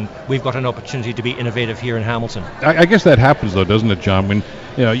approaches, and we've got an opportunity to be innovative here in Hamilton. I guess that happens, though, doesn't it, John? When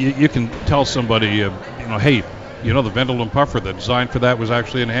you can tell somebody, hey, the Ventolin puffer, the design for that was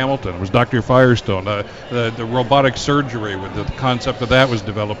actually in Hamilton. It was Dr. Firestone. The robotic surgery, with the concept of that was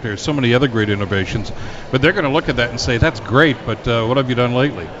developed here. So many other great innovations, but they're going to look at that and say, that's great, but what have you done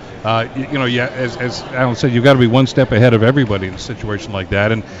lately? As Alan said, you've got to be one step ahead of everybody in a situation like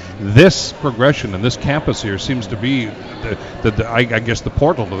that. And this progression and this campus here seems to be, the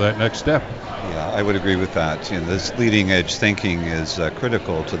portal to that next step. Yeah, I would agree with that. This leading edge thinking is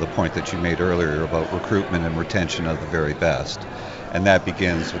critical to the point that you made earlier about recruitment and retention of the very best. And that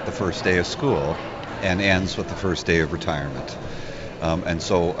begins with the first day of school and ends with the first day of retirement. And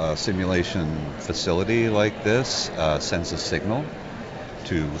so a simulation facility like this sends a signal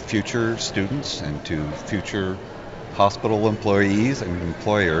to future students and to future hospital employees and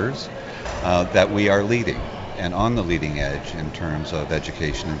employers that we are leading and on the leading edge in terms of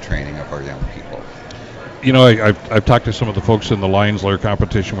education and training of our young people. I've talked to some of the folks in the Lions Lair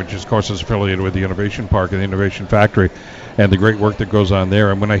competition, which of course is affiliated with the Innovation Park and the Innovation Factory, and the great work that goes on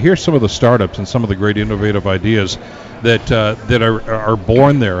there. And when I hear some of the startups and some of the great innovative ideas that are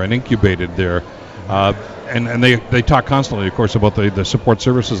born there and incubated there, and they talk constantly, of course, about the support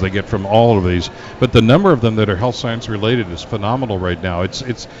services they get from all of these. But the number of them that are health science related is phenomenal right now.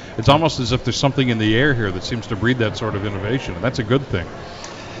 It's almost as if there's something in the air here that seems to breed that sort of innovation, and that's a good thing.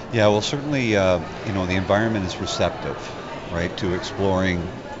 Yeah, well, certainly, the environment is receptive, right, to exploring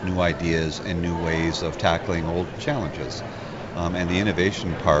new ideas and new ways of tackling old challenges. And the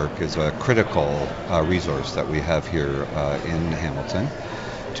Innovation Park is a critical resource that we have here in Hamilton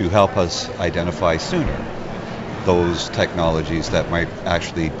to help us identify sooner those technologies that might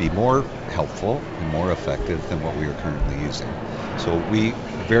actually be more helpful and more effective than what we are currently using. So we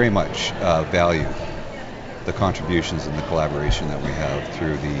very much value the contributions and the collaboration that we have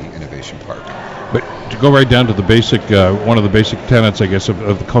through the Innovation Park. But to go right down to the basic, one of the basic tenets, I guess, of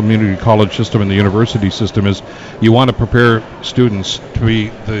the community college system and the university system is you want to prepare students to be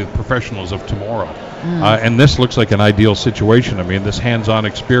the professionals of tomorrow. And this looks like an ideal situation. I mean, this hands-on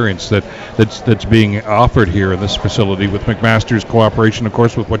experience that's being offered here in this facility with McMaster's cooperation, of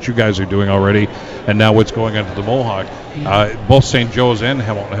course, with what you guys are doing already, and now what's going on to the Mohawk. Both St. Joe's and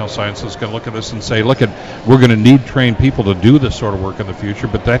Hamilton Health Sciences can look at this and say, look, we're going to need trained people to do this sort of work in the future,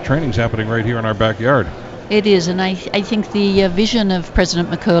 but that training's happening right here in our backyard. It is, and I think the vision of President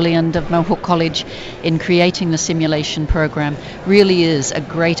McCurley and of Mohawk College in creating the simulation program really is a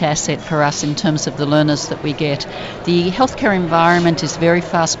great asset for us in terms of the learners that we get. The healthcare environment is very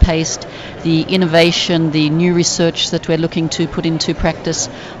fast-paced. The innovation, the new research that we're looking to put into practice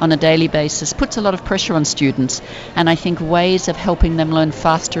on a daily basis puts a lot of pressure on students, and I think ways of helping them learn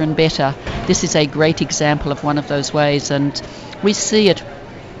faster and better, this is a great example of one of those ways, and we see it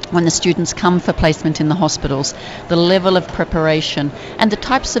when the students come for placement in the hospitals, the level of preparation and the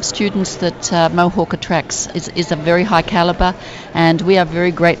types of students that Mohawk attracts is a very high caliber, and we are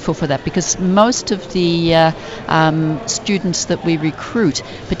very grateful for that, because most of the students that we recruit,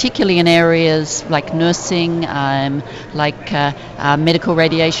 particularly in areas like nursing, like medical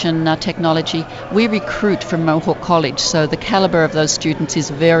radiation technology, we recruit from Mohawk College, so the caliber of those students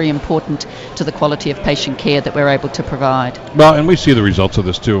is very important to the quality of patient care that we're able to provide. Well, and we see the results of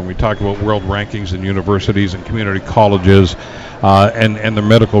this too. When we talk about world rankings in universities and community colleges and the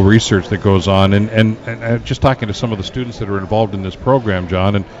medical research that goes on, and just talking to some of the students that are involved in this program,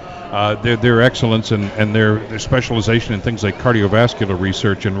 John, and their excellence and their specialization in things like cardiovascular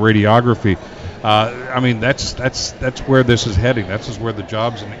research and radiography. I mean, that's where this is heading. That's where the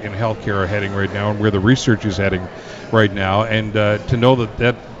jobs in healthcare are heading right now, and where the research is heading right now. And to know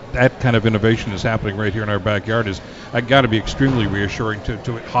that kind of innovation is happening right here in our backyard is got to be extremely reassuring to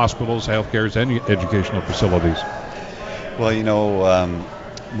hospitals, healthcares, and educational facilities. Well, you know,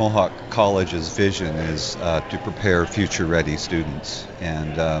 Mohawk College's vision is to prepare future-ready students,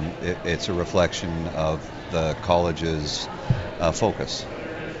 and it's a reflection of the college's focus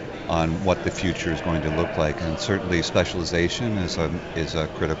on what the future is going to look like, and certainly specialization is a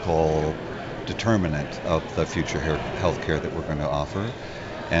critical determinant of the future healthcare that we're going to offer.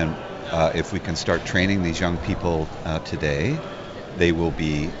 And if we can start training these young people today, they will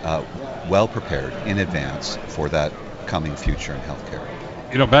be well prepared in advance for that coming future in healthcare.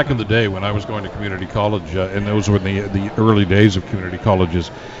 You know, back in the day when I was going to community college, and those were the early days of community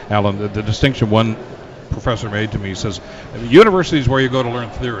colleges, Alan, the distinction one professor made to me, he says, university is where you go to learn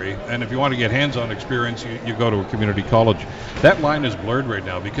theory, and if you want to get hands-on experience, you go to a community college. That line is blurred right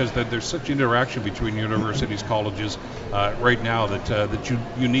now because there's such interaction between universities, colleges right now that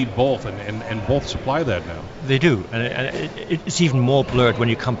you need both, and both supply that now. They do, and it's even more blurred when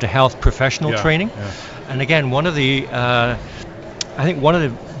you come to health professional training. Yeah. And again, one of the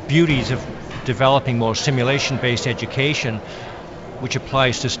beauties of developing more simulation-based education, which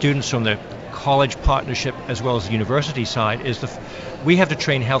applies to students from the college partnership as well as the university side, is we have to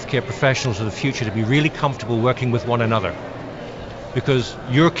train healthcare professionals of the future to be really comfortable working with one another, because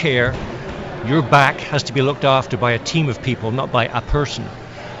your care, your back has to be looked after by a team of people, not by a person,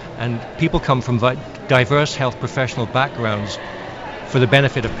 and people come from diverse health professional backgrounds for the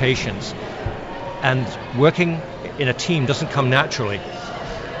benefit of patients, and working in a team doesn't come naturally,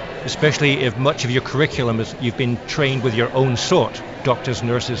 especially if much of your curriculum is you've been trained with your own sort, doctors,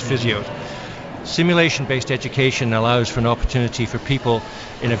 nurses, physios. Simulation-based education allows for an opportunity for people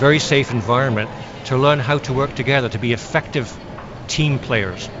in a very safe environment to learn how to work together, to be effective team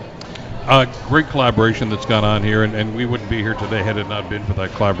players. Great collaboration that's gone on here, and we wouldn't be here today had it not been for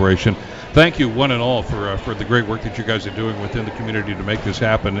that collaboration. Thank you, one and all, for the great work that you guys are doing within the community to make this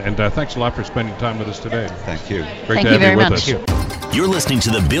happen, and thanks a lot for spending time with us today. Thank you. Great to have you with us. You're listening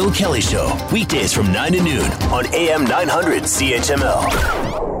to The Bill Kelly Show, weekdays from 9 to noon on AM 900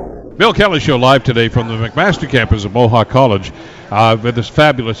 CHML. Bill Kelly Show live today from the McMaster campus of Mohawk College with this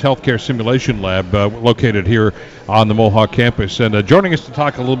fabulous healthcare simulation lab located here on the Mohawk campus. And joining us to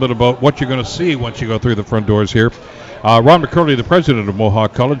talk a little bit about what you're going to see once you go through the front doors here, Ron McCurley, the president of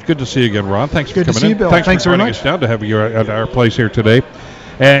Mohawk College. Good to see you again, Ron. Thanks for coming in. Good to see you, Bill. Thanks for very joining much. us down to have you at our place here today.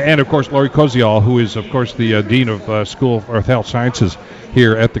 And of course, Laurie Koziol, who is, of course, the Dean of School of Health Sciences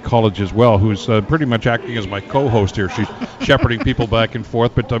here at the college as well, who's pretty much acting as my co-host here. She's shepherding people back and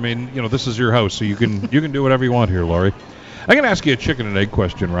forth. But, I mean, you know, this is your house, so you can do whatever you want here, Laurie. I'm going to ask you a chicken and egg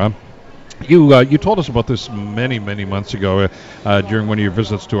question, Ron. You told us about this many months ago during one of your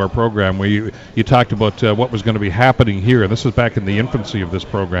visits to our program, where you talked about what was going to be happening here. And this is back in the infancy of this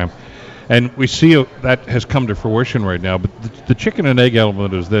program. And we see that has come to fruition right now. But the chicken and egg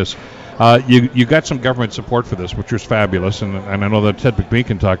element is this. You got some government support for this, which was fabulous, and I know that Ted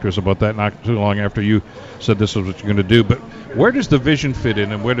McMeekin talked to us about that not too long after you said this is what you're going to do. But where does the vision fit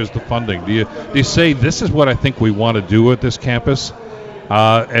in, and where does the funding? Do you say this is what I think we want to do at this campus,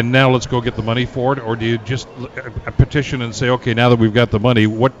 and now let's go get the money for it, or do you just petition and say, okay, now that we've got the money,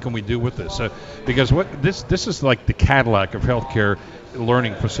 what can we do with this? Because this is like the Cadillac of healthcare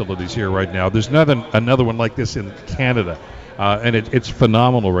learning facilities here right now. There's another one like this in Canada. And it's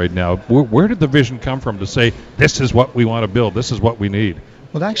phenomenal right now. Where did the vision come from to say, this is what we want to build, this is what we need?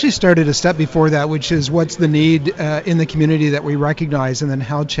 Well, it actually started a step before that, which is what's the need in the community that we recognize, and then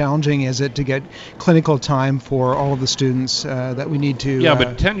how challenging is it to get clinical time for all of the students that we need to Yeah,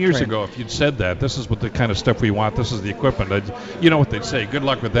 but 10 years train. ago, if you'd said that, this is what the kind of stuff we want, this is the equipment, you know what they'd say, good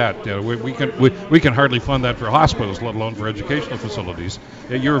luck with that. We can hardly fund that for hospitals, let alone for educational facilities.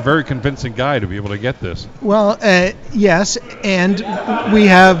 You're a very convincing guy to be able to get this. Well, yes, and we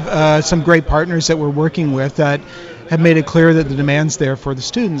have some great partners that we're working with that have made it clear that the demand's there for the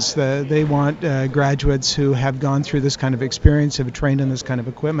students. They want graduates who have gone through this kind of experience, have trained in this kind of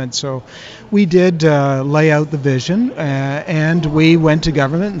equipment. So we did lay out the vision, and we went to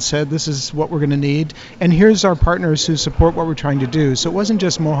government and said, this is what we're going to need, and here's our partners who support what we're trying to do. So it wasn't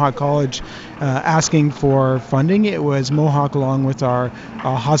just Mohawk College asking for funding, it was Mohawk along with our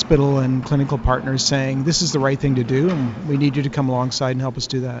hospital and clinical partners saying, this is the right thing to do, and we need you to come alongside and help us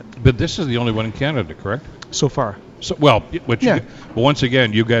do that. But this is the only one in Canada, correct? So far. So, but once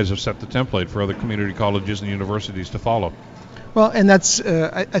again, you guys have set the template for other community colleges and universities to follow. Well, and that's,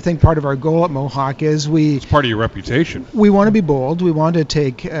 I think, part of our goal at Mohawk is it's part of your reputation. We want to be bold. We want to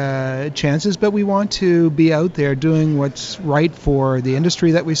take chances, but we want to be out there doing what's right for the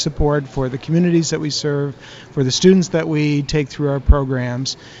industry that we support, for the communities that we serve, for the students that we take through our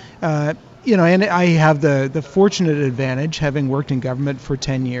programs. And I have the fortunate advantage, having worked in government for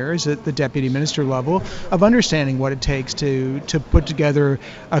 10 years at the deputy minister level, of understanding what it takes to put together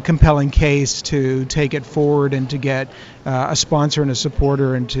a compelling case, to take it forward, and to get a sponsor and a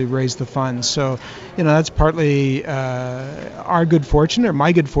supporter, and to raise the funds. So, that's partly our good fortune, or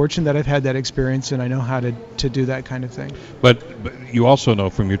my good fortune, that I've had that experience, and I know how to do that kind of thing. But you also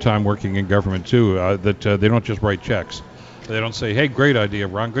know from your time working in government, too, that they don't just write checks. They don't say, "Hey, great idea,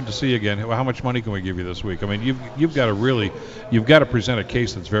 Ron. Good to see you again. How much money can we give you this week?" I mean, you've got to present a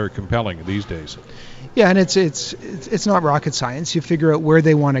case that's very compelling these days. Yeah, and it's not rocket science. You figure out where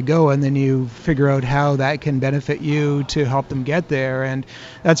they want to go, and then you figure out how that can benefit you to help them get there. And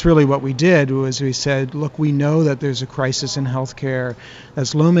that's really what we did. Was we said, look, we know that there's a crisis in healthcare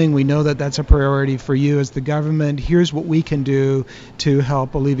that's looming. We know that that's a priority for you as the government. Here's what we can do to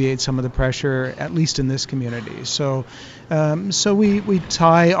help alleviate some of the pressure, at least in this community. So we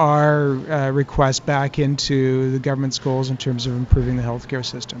tie our request back into the government's goals in terms of improving the healthcare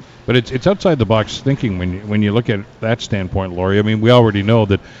system. But it's outside the box thinking when you look at that standpoint, Laurie. I mean, we already know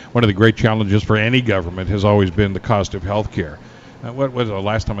that one of the great challenges for any government has always been the cost of healthcare. What was the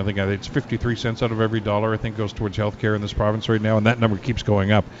last time? I think it's 53 cents out of every dollar, I think, goes towards healthcare in this province right now, and that number keeps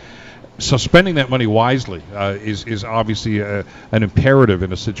going up. So spending that money wisely is obviously an imperative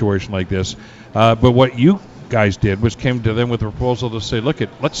in a situation like this. But what you guys did was came to them with a proposal to say, look,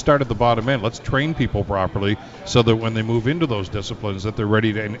 let's start at the bottom end. Let's train people properly so that when they move into those disciplines, that they're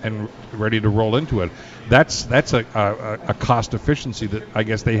ready to and ready to roll into it. That's a cost efficiency that I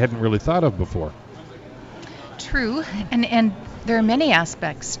guess they hadn't really thought of before. True, and there are many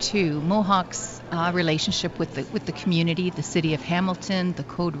aspects to Mohawk's relationship with the community, the City of Hamilton, the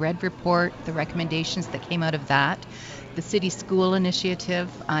Code Red report, the recommendations that came out of that, the City School Initiative.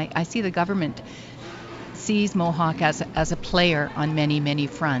 I see the government sees Mohawk as a player on many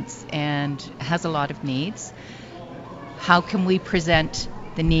fronts and has a lot of needs. How can we present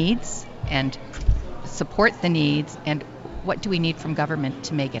the needs and support the needs, and what do we need from government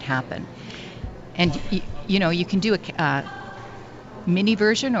to make it happen? And you can do a mini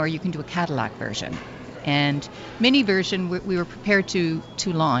version, or you can do a Cadillac version. And mini version we were prepared to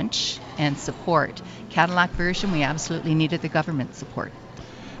launch and support. Cadillac version, we absolutely needed the government support.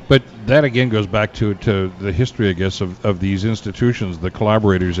 But that again goes back to the history, I guess, of these institutions, the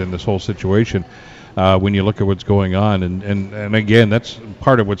collaborators in this whole situation. When you look at what's going on, and again, that's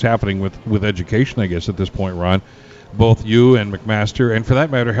part of what's happening with education, I guess, at this point, Ron. both you and McMaster, and for that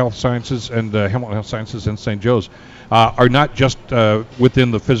matter, Health Sciences and Hamilton Health Sciences and St. Joe's, are not just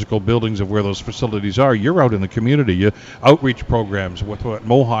within the physical buildings of where those facilities are. You're out in the community. Outreach programs with what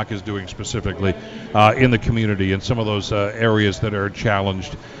Mohawk is doing specifically in the community in some of those areas that are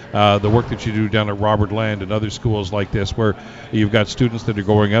challenged. The work that you do down at Robert Land and other schools like this, where you've got students that are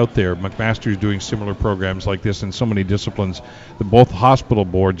going out there. McMaster is doing similar programs like this in so many disciplines. Both hospital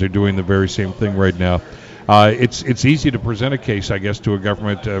boards are doing the very same thing right now. It's easy to present a case, I guess, to a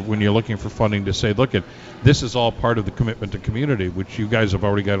government when you're looking for funding to say, look, this is all part of the commitment to community, which you guys have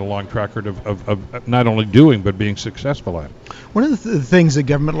already got a long track record of not only doing but being successful at. One of the things that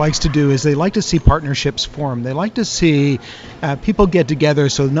government likes to do is they like to see partnerships form. They like to see people get together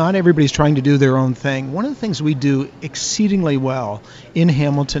so not everybody's trying to do their own thing. One of the things we do exceedingly well in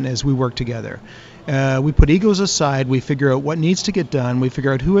Hamilton is we work together. We put egos aside, we figure out what needs to get done, we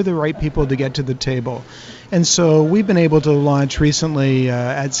figure out who are the right people to get to the table. And so we've been able to launch recently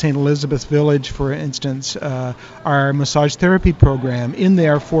at St. Elizabeth Village, for instance, our massage therapy program in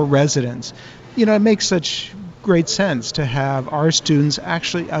there for residents. You know, it makes such great sense to have our students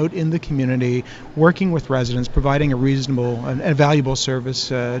actually out in the community working with residents, providing a reasonable and a valuable service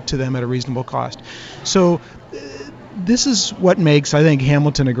to them at a reasonable cost. So this is what makes, I think,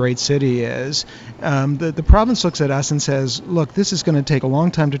 Hamilton a great city is the province looks at us and says, look, this is going to take a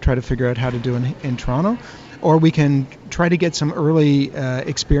long time to try to figure out how to do in Toronto, or we can try to get some early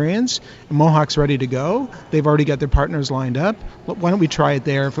experience. Mohawk's ready to go. They've already got their partners lined up. Why don't we try it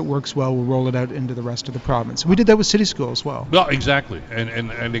there? If it works well, we'll roll it out into the rest of the province. We did that with City School as well. Well, exactly.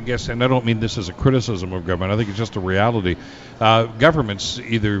 And I guess, and I don't mean this as a criticism of government. I think it's just a reality. Governments,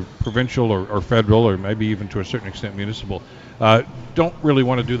 either provincial or federal, or maybe even to a certain extent municipal, don't really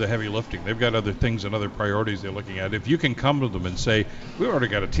want to do the heavy lifting. They've got other things and other priorities they're looking at. If you can come to them and say, we've already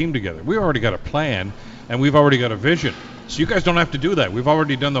got a team together, we've already got a plan, and we've already got a vision. So you guys don't have to do that. We've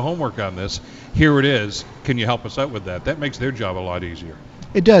already done the homework on this. Here it is. Can you help us out with that? That makes their job a lot easier.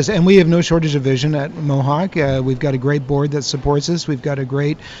 It does, and we have no shortage of vision at Mohawk. We've got a great board that supports us. We've got a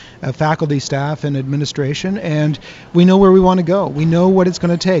great faculty, staff, and administration, and we know where we want to go. We know what it's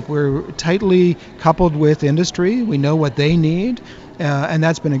going to take. We're tightly coupled with industry. We know what they need, and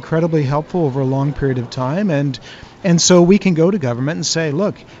that's been incredibly helpful over a long period of time. And so we can go to government and say,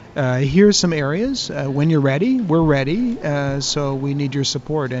 look, here's some areas. When you're ready, we're ready. So we need your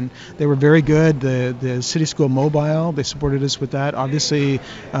support. And they were very good. The City School Mobile, they supported us with that. Obviously,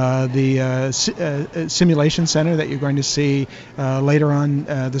 the simulation center that you're going to see later on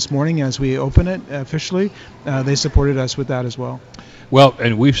this morning as we open it officially, they supported us with that as well. Well,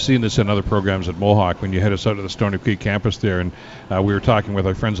 and we've seen this in other programs at Mohawk. When you head us out to the Stoney Creek campus there, and we were talking with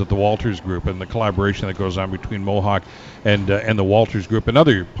our friends at the Walters Group and the collaboration that goes on between Mohawk and the Walters Group and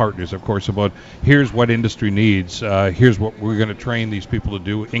other partners, of course, about here's what industry needs, here's what we're going to train these people to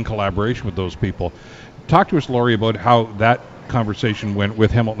do in collaboration with those people. Talk to us, Laurie, about how that conversation went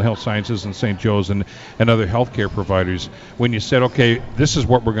with Hamilton Health Sciences and St. Joe's and other healthcare providers when you said, okay, this is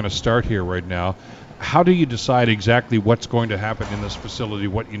what we're going to start here right now. How do you decide exactly what's going to happen in this facility,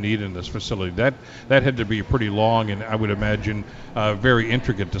 what you need in this facility? That had to be a pretty long and I would imagine very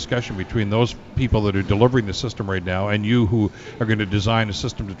intricate discussion between those people that are delivering the system right now and you who are going to design a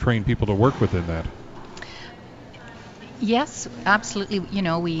system to train people to work within that. Yes, absolutely. You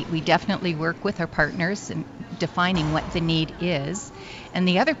know, we definitely work with our partners in defining what the need is. And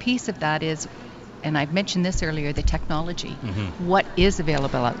the other piece of that is, and I've mentioned this earlier, the technology. Mm-hmm. What is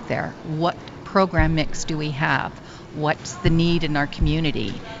available out there? What program mix do we have? What's the need in our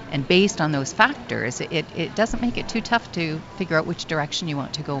community? And based on those factors, it doesn't make it too tough to figure out which direction you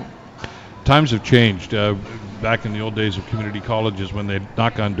want to go. Times have changed. Back in the old days of community colleges, when they'd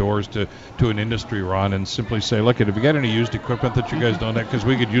knock on doors to an industry, Ron, and simply say, look, have you got any used equipment that you guys don't have? Because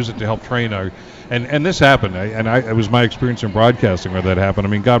we could use it to help train our... And this happened, it was my experience in broadcasting where that happened. I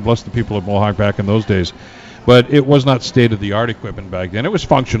mean, God bless the people at Mohawk back in those days. But it was not state-of-the-art equipment back then. It was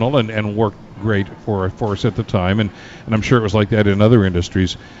functional and worked great for us at the time, and I'm sure it was like that in other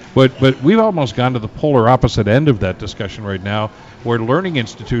industries. But we've almost gone to the polar opposite end of that discussion right now, where learning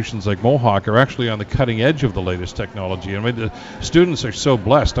institutions like Mohawk are actually on the cutting edge of the latest technology. I mean, the students are so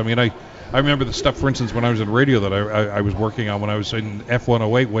blessed. I mean, I remember the stuff, for instance, when I was in radio that I was working on when I was in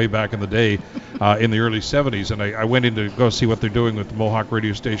F108 way back in the day, in the early 70s, and I went in to go see what they're doing with the Mohawk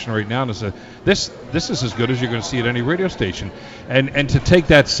radio station right now, and I said, this is as good as you're going to see at any radio station. And to take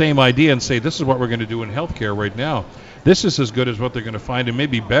that same idea and say, this is what we're going to do in healthcare right now, this is as good as what they're going to find, and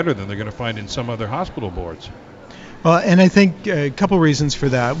maybe better than they're going to find in some other hospital boards. Well, and I think a couple reasons for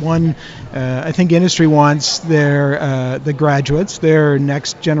that. One, I think industry wants the graduates, their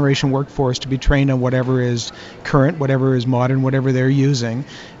next generation workforce, to be trained on whatever is current, whatever is modern, whatever they're using.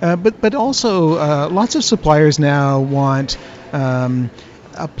 But also, lots of suppliers now want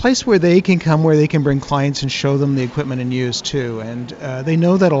a place where they can come, where they can bring clients and show them the equipment in use too. And they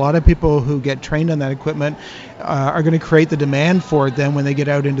know that a lot of people who get trained on that equipment are going to create the demand for it then when they get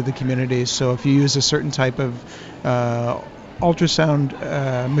out into the communities. So if you use a certain type of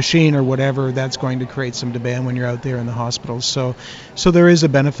ultrasound machine or whatever, that's going to create some demand when you're out there in the hospitals. So there is a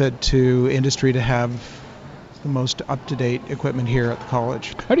benefit to industry to have the most up-to-date equipment here at the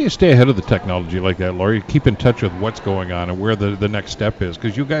college. How do you stay ahead of the technology like that, Laurie? Keep in touch with what's going on and where the next step is,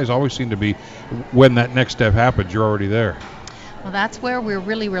 because you guys always seem to be, when that next step happens, you're already there. Well, that's where we're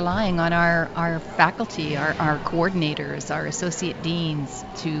really relying on our faculty, our coordinators, our associate deans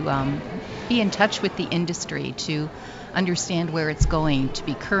to be in touch with the industry, to understand where it's going, to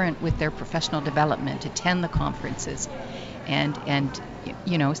be current with their professional development, attend the conferences, and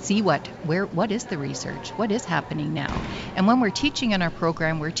see what is the research, what is happening now. And when we're teaching in our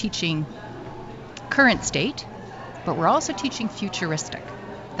program, we're teaching current state, but we're also teaching futuristic.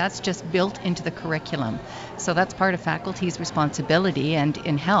 That's just built into the curriculum. So that's part of faculty's responsibility, and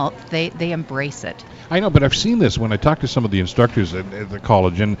in health, they embrace it. I know, but I've seen this when I talk to some of the instructors at the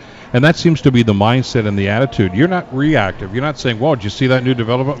college, and that seems to be the mindset and the attitude. You're not reactive. You're not saying, well, did you see that new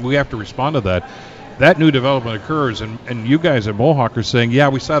development? We have to respond to that. That new development occurs, and you guys at Mohawk are saying, yeah,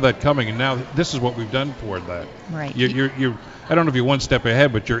 we saw that coming, and now this is what we've done toward that. Right. You're I don't know if you're one step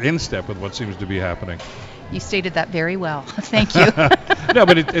ahead, but you're in step with what seems to be happening. You stated that very well. Thank you. No,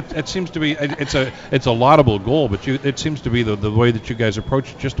 but it seems to be it's a laudable goal, but it seems to be the way that you guys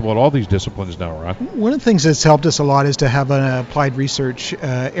approach just about all these disciplines now, Ron. One of the things that's helped us a lot is to have an applied research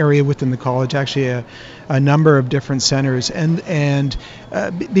area within the college, actually a number of different centers, and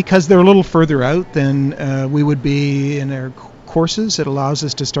because they're a little further out than we would be in our courses, it allows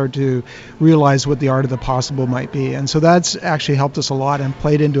us to start to realize what the art of the possible might be. And so that's actually helped us a lot and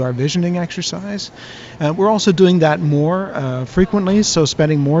played into our visioning exercise. We're also doing that more frequently, so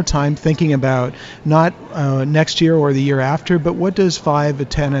spending more time thinking about not next year or the year after, but what does 5,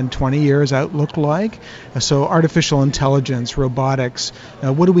 10, and 20 years out look like? So artificial intelligence, robotics,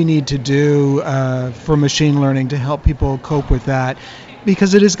 what do we need to do for machine learning to help people cope with that?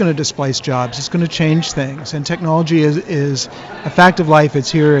 Because it is going to displace jobs. It's going to change things. And technology is a fact of life. It's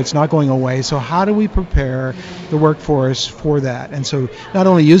here. It's not going away. So how do we prepare the workforce for that? And so not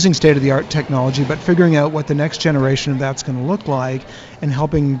only using state-of-the-art technology, but figuring out what the next generation of that's going to look like and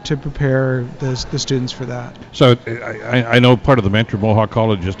helping to prepare the students for that. So I know part of the mantra of Mohawk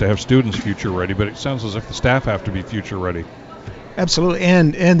College is to have students future ready, but it sounds as if the staff have to be future ready. Absolutely.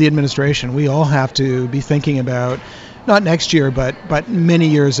 And the administration. We all have to be thinking about not next year, but many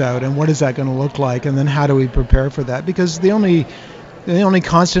years out, and what is that going to look like, and then how do we prepare for that? Because the only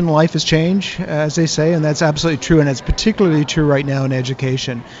constant in life is change, as they say, and that's absolutely true, and it's particularly true right now in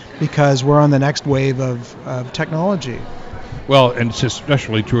education, because we're on the next wave of technology. Well, and it's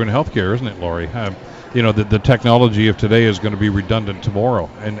especially true in healthcare, isn't it, Laurie? The technology of today is going to be redundant tomorrow,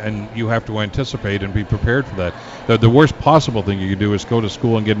 and you have to anticipate and be prepared for that. The worst possible thing you can do is go to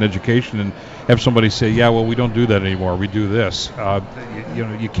school and get an education and have somebody say, yeah, well, we don't do that anymore, we do this.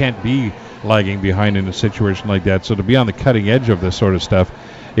 You can't be lagging behind in a situation like that. So to be on the cutting edge of this sort of stuff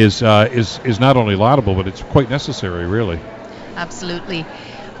is not only laudable, but it's quite necessary, really. Absolutely.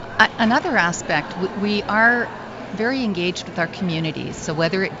 Another aspect, we are very engaged with our communities. So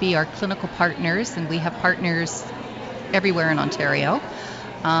whether it be our clinical partners, and we have partners everywhere in Ontario,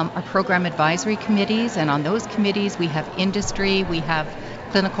 our program advisory committees, and on those committees we have industry, we have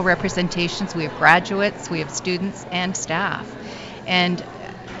clinical representations, we have graduates, we have students and staff. And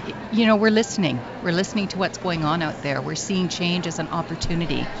we're listening to what's going on out there. We're seeing change as an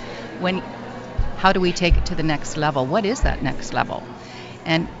opportunity. How do we take it to the next level? What is that next level?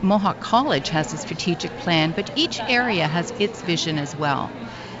 And Mohawk College has a strategic plan, but each area has its vision as well.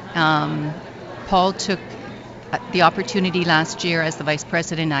 Paul took the opportunity last year as the Vice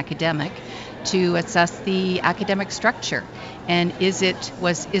President Academic to assess the academic structure. And is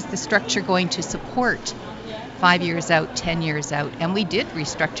the structure going to support 5 years out, 10 years out? And we did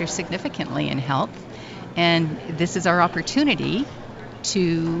restructure significantly in health. And this is our opportunity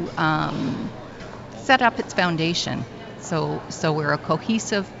to set up its foundation. So we're a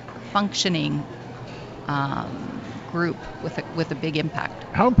cohesive, functioning group with a big impact.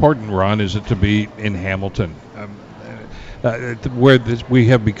 How important, Ron, is it to be in Hamilton, where we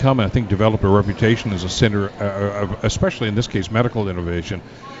have become, I think, developed a reputation as a center of, especially in this case, medical innovation,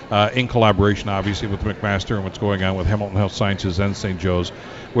 in collaboration, obviously, with McMaster and what's going on with Hamilton Health Sciences and St. Joe's,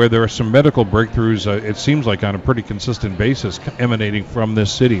 where there are some medical breakthroughs, it seems like on a pretty consistent basis, emanating from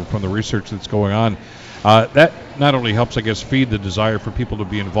this city, from the research that's going on. That not only helps, I guess, feed the desire for people to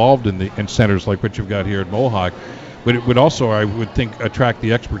be involved in centers like what you've got here at Mohawk, but it would also, I would think, attract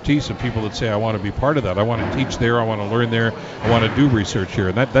the expertise of people that say, I want to be part of that. I want to teach there. I want to learn there. I want to do research here.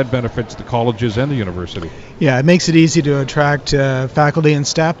 And that benefits the colleges and the university. Yeah, it makes it easy to attract faculty and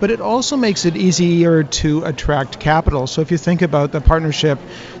staff, but it also makes it easier to attract capital. So if you think about the partnership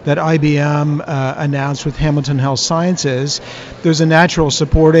that IBM announced with Hamilton Health Sciences, there's a natural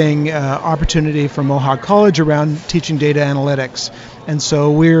supporting opportunity for Mohawk College around teaching data analytics. And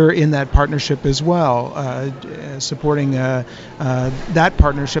so we're in that partnership as well, supporting that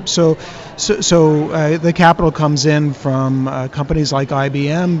partnership. So the capital comes in from companies like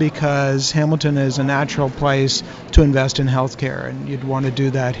IBM because Hamilton is a natural place to invest in healthcare, and you'd want to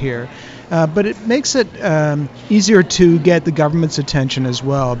do that here. But it makes it easier to get the government's attention as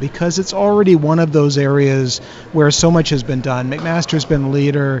well, because it's already one of those areas where so much has been done. McMaster's been a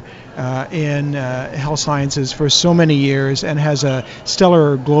leader in health sciences for so many years and has a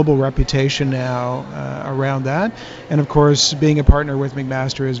stellar global reputation now around that. And of course, being a partner with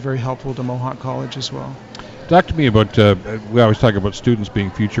McMaster is very helpful to Mohawk College as well. Talk to me about, we always talk about students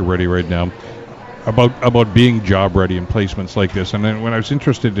being future ready right now. About being job ready in placements like this. And then when I was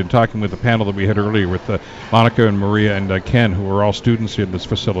interested in talking with the panel that we had earlier with Monica and Maria and Ken, who are all students in this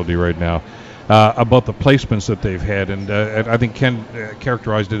facility right now, about the placements that they've had. And I think Ken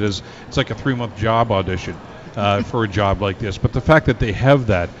characterized it as it's like a 3-month job audition for a job like this. But the fact that they have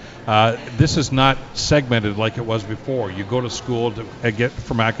that, this is not segmented like it was before. You go to school to get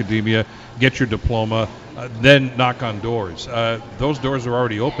from academia, get your diploma, then knock on doors. Those doors are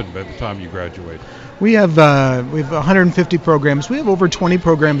already open by the time you graduate. We have 150 programs. We have over 20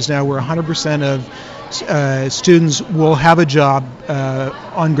 programs now where 100% of students will have a job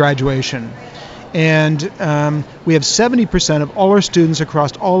on graduation. And we have 70% of all our students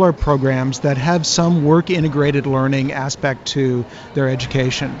across all our programs that have some work-integrated learning aspect to their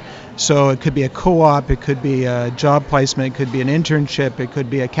education. So it could be a co-op, it could be a job placement, it could be an internship, it could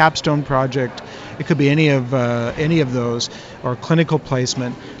be a capstone project, it could be any of those, or clinical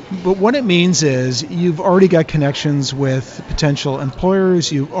placement. But what it means is you've already got connections with potential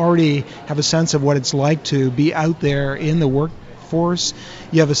employers, you already have a sense of what it's like to be out there in the workforce.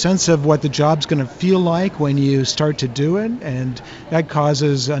 You have a sense of what the job's going to feel like when you start to do it, and that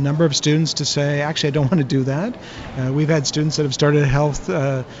causes a number of students to say, actually, I don't want to do that. We've had students that have started health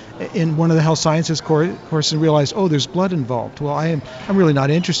in one of the health sciences course and realized, oh, there's blood involved. Well, I'm really not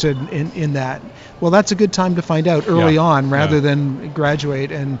interested in that. Well, that's a good time to find out early on rather than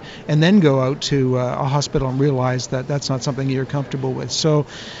graduate and then go out to a hospital and realize that that's not something you're comfortable with. So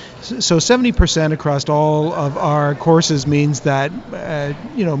 70% across all of our courses means that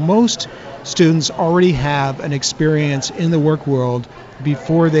most students already have an experience in the work world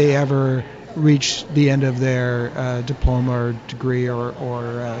before they ever reach the end of their diploma or degree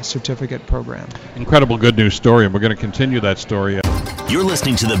or certificate program. Incredible good news story, and we're going to continue that story. You're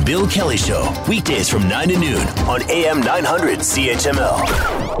listening to The Bill Kelly Show, weekdays from 9 to noon on AM 900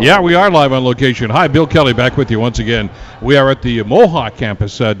 CHML. Yeah, we are live on location. Hi, Bill Kelly back with you once again. We are at the Mohawk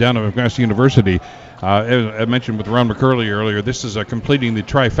campus down at McMaster University. As I mentioned with Ron McCurley earlier, this is completing the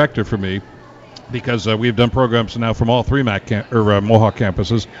trifecta for me because we've done programs now from all three Mohawk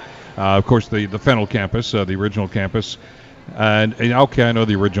campuses. Of course, the Fennell campus, the original campus. And okay, I know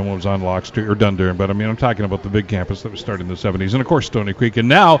the original one was on Locke Street or Dundurn, but I'm talking about the big campus that was started in the 70s, and of course Stony Creek, and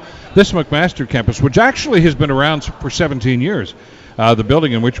now this McMaster campus, which actually has been around for 17 years. The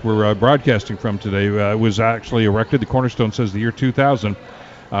building in which we're broadcasting from today was actually erected. The cornerstone says the year 2000.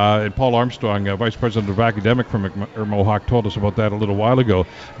 And Paul Armstrong, Vice President of Academic from Mohawk, told us about that a little while ago.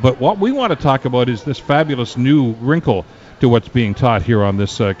 But what we want to talk about is this fabulous new wrinkle to what's being taught here on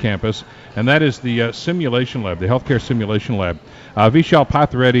this campus, and that is the simulation lab, the healthcare simulation lab. Vishal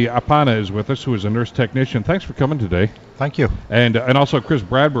Pathireddy Apana is with us, who is a nurse technician. Thanks for coming today. Thank you. And also Chris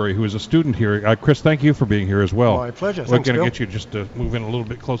Bradbury, who is a student here. Chris, thank you for being here as well. My pleasure. We're going to get you just to move in a little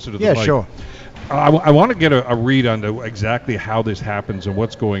bit closer to the mic. Yeah, sure. I want to get a read on exactly how this happens and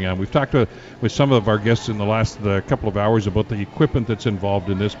what's going on. We've talked with some of our guests in the last couple of hours about the equipment that's involved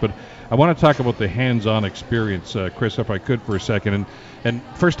in this, but I want to talk about the hands-on experience, Chris, if I could for a second. And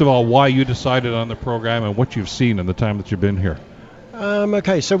first of all, why you decided on the program and what you've seen in the time that you've been here.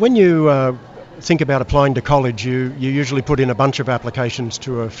 Okay, so when you think about applying to college, you usually put in a bunch of applications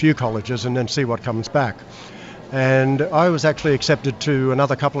to a few colleges and then see what comes back. And I was actually accepted to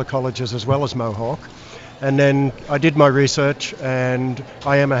another couple of colleges as well as Mohawk. And then I did my research, and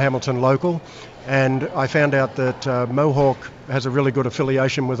I am a Hamilton local, and I found out that Mohawk has a really good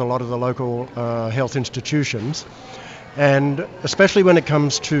affiliation with a lot of the local health institutions, and especially when it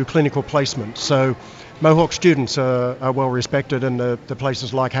comes to clinical placement. So Mohawk students are well respected, and the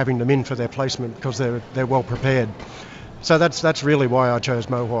places like having them in for their placement because they're well prepared. So that's really why I chose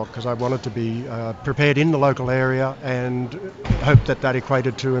Mohawk, because I wanted to be prepared in the local area and hoped that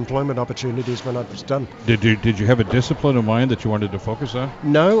equated to employment opportunities when I was done. Did you have a discipline in mind that you wanted to focus on?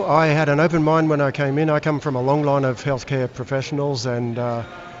 No, I had an open mind when I came in. I come from a long line of healthcare professionals, and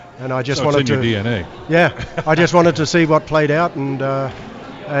I just wanted to. It's in your DNA. Yeah, I just wanted to see what played out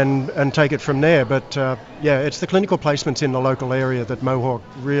and take it from there. But it's the clinical placements in the local area that Mohawk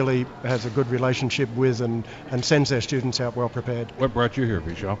really has a good relationship with and sends their students out well prepared. What brought you here,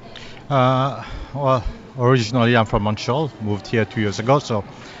 Vishal? Well, originally I'm from Montreal, moved here 2 years ago, so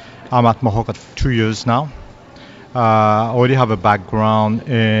I'm at Mohawk at 2 years now. I already have a background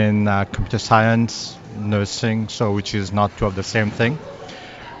in computer science, nursing, so which is not two of the same thing.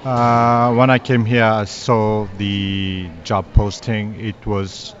 When I came here, I saw the job posting.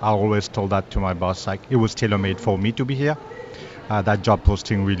 I always told that to my boss, like it was tailor-made for me to be here. That job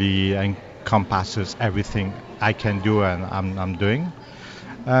posting really encompasses everything I can do and I'm doing.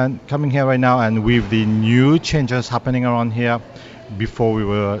 And coming here right now, and with the new changes happening around here, before we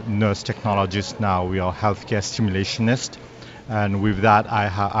were nurse technologists, now we are healthcare simulationists. And with that,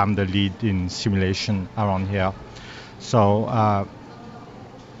 I'm the lead in simulation around here. So.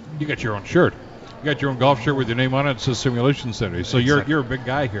 You got your own shirt. You got your own golf shirt with your name on it. It says Simulation Center. So exactly. You're a big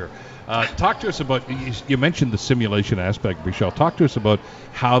guy here. Talk to us about, you mentioned the simulation aspect, Vishal. Talk to us about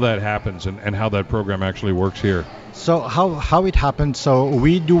how that happens and how that program actually works here. So how it happens, so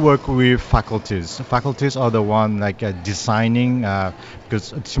we do work with faculties. Faculties are the one designing,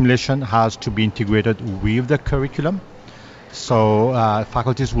 because simulation has to be integrated with the curriculum. So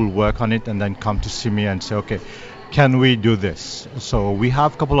faculties will work on it and then come to see me and say, okay, can we do this? So we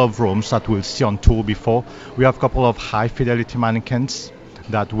have a couple of rooms that we'll see on tour before. We have a couple of high fidelity mannequins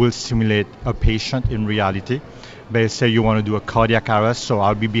that will simulate a patient in reality. They say you want to do a cardiac arrest, so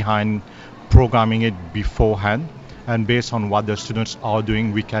I'll be behind programming it beforehand. And based on what the students are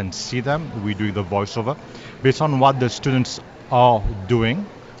doing, we can see them. We do the voiceover. Based on what the students are doing,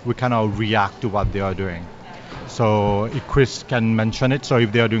 we kind of react to what they are doing. So if Chris can mention it, so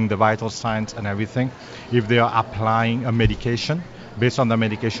if they are doing the vital signs and everything, if they are applying a medication, based on the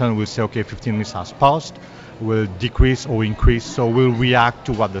medication, we'll say, okay, 15 minutes has passed, we'll decrease or increase, so we'll react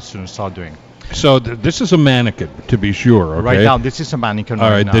to what the students are doing. So this is a mannequin, to be sure, okay? Right now, this is a mannequin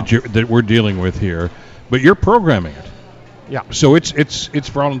now. That we're dealing with here, but you're programming it. Yeah. So it's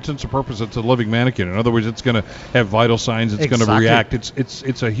for all intents and purposes, it's a living mannequin. In other words, it's going to have vital signs. It's going to react.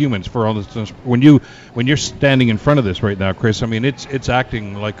 It's a human for all intents. When you're standing in front of this right now, Chris, I mean it's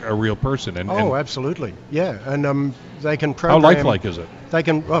acting like a real person. And absolutely, yeah. And they can program. How lifelike is it? They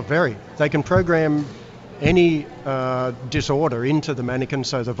can very. They can program any disorder into the mannequin.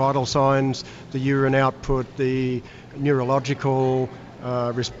 So the vital signs, the urine output, the neurological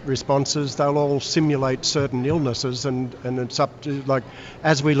responses, they'll all simulate certain illnesses, and it's up to,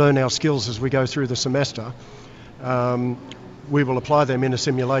 as we learn our skills as we go through the semester, we will apply them in a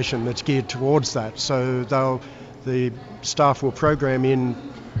simulation that's geared towards that. So the staff will program in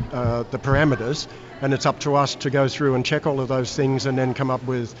the parameters, and it's up to us to go through and check all of those things and then come up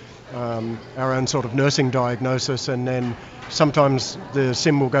with our own sort of nursing diagnosis. And then sometimes the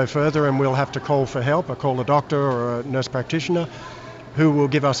sim will go further and we'll have to call for help, or call a doctor or a nurse practitioner who will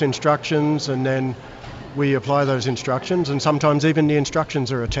give us instructions, and then we apply those instructions, and sometimes even the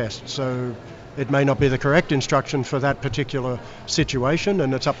instructions are a test. So it may not be the correct instruction for that particular situation,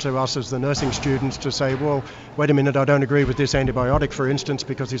 and it's up to us as the nursing students to say, well, wait a minute, I don't agree with this antibiotic, for instance,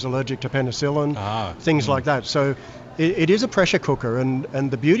 because he's allergic to penicillin, things like that. So it is a pressure cooker,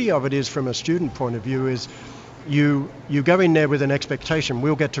 and the beauty of it is, from a student point of view, is you go in there with an expectation.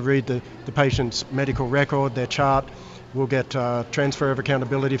 We'll get to read the patient's medical record, their chart. We'll get transfer of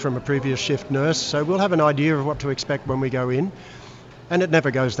accountability from a previous shift nurse, so we'll have an idea of what to expect when we go in. And it never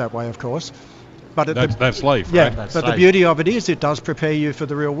goes that way, of course. But that's life, yeah, right? But the beauty of it is it does prepare you for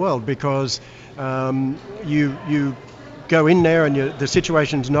the real world, because you go in there and the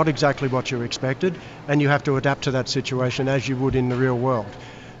situation's not exactly what you expected, and you have to adapt to that situation as you would in the real world.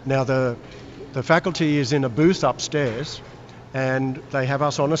 Now, the faculty is in a booth upstairs, and they have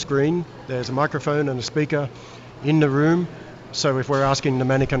us on a screen. There's a microphone and a speaker in the room, so if we're asking the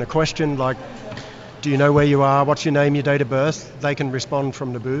mannequin a question like, do you know where you are? What's your name, your date of birth? They can respond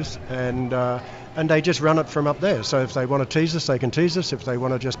from the booth, and they just run it from up there. So if they want to tease us, they can tease us. If they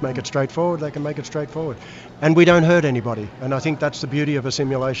want to just make it straightforward, they can make it straightforward. And we don't hurt anybody. And I think that's the beauty of a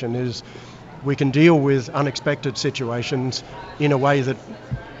simulation, is we can deal with unexpected situations in a way that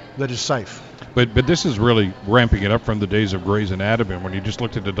is safe. But this is really ramping it up from the days of Grey's Anatomy, when you just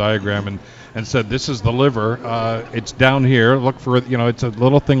looked at the diagram and said, this is the liver, it's down here, look for it, it's a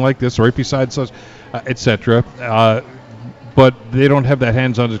little thing like this right beside such, etc. But they don't have that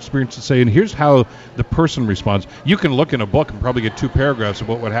hands-on experience to say, and here's how the person responds. You can look in a book and probably get 2 paragraphs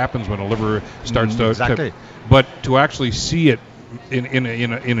about what happens when a liver starts to... Exactly. But to actually see it in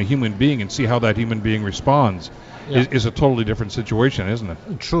a human being and see how that human being responds is a totally different situation, isn't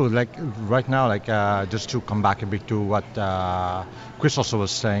it? True. Like right now, just to come back a bit to what Chris also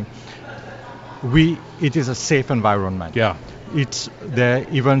was saying, it is a safe environment. Yeah. It's there,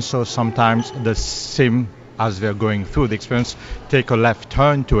 even so sometimes the sim, as they're going through the experience, take a left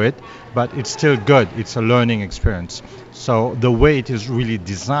turn to it, but it's still good. It's a learning experience. So the way it is really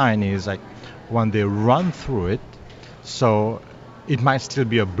designed is like when they run through it, so it might still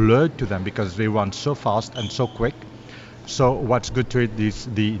be a blur to them because they run so fast and so quick. So what's good to it is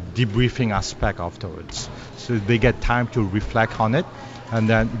the debriefing aspect afterwards. So they get time to reflect on it, and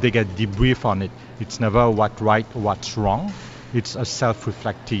then they get debrief on it. It's never what's right, what's wrong. It's a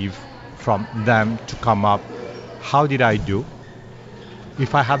self-reflective from them to come up. How did I do?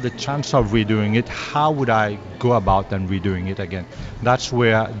 If I have the chance of redoing it, how would I go about and redoing it again? That's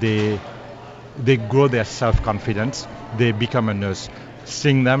where they grow their self-confidence. They become a nurse.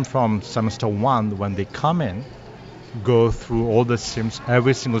 Seeing them from semester 1 when they come in, go through all the sims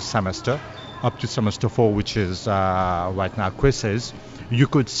every single semester up to semester 4, which is right now Chris's, you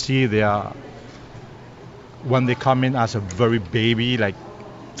could see when they come in as a very baby, like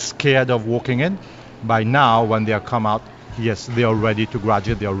scared of walking in. By now, when they come out, yes, they are ready to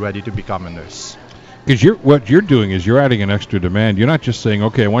graduate, they are ready to become a nurse. Because what you're doing is you're adding an extra demand. You're not just saying,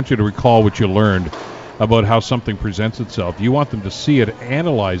 okay, I want you to recall what you learned about how something presents itself. You want them to see it,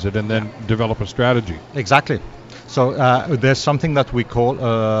 analyze it, and then develop a strategy. Exactly. So there's something that we call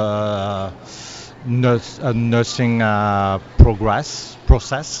nursing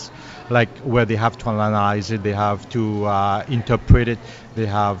process, like where they have to analyze it, they have to interpret it, they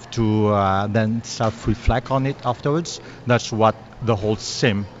have to then self-reflect on it afterwards. That's what the whole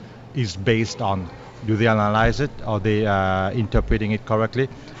sim is based on. Do they analyze it? Are they interpreting it correctly?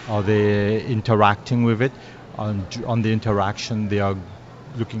 Are they interacting with it? On the interaction, they are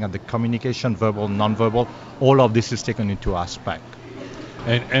looking at the communication, verbal, non-verbal. All of this is taken into aspect.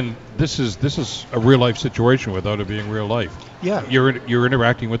 And this is a real life situation without it being real life. Yeah. You're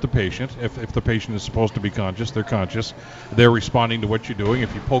interacting with the patient. If the patient is supposed to be conscious, they're conscious. They're responding to what you're doing.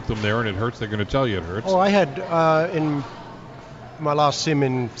 If you poke them there and it hurts, they're going to tell you it hurts. Oh, I had in my last sim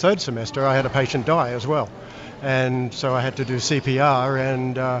in third semester, I had a patient die as well, and so I had to do CPR.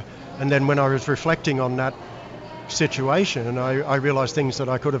 And then when I was reflecting on that situation, I realised things that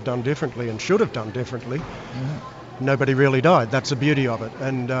I could have done differently and should have done differently. Mm-hmm. Nobody really died. That's the beauty of it,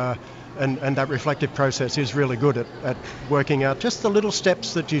 and that reflective process is really good at working out just the little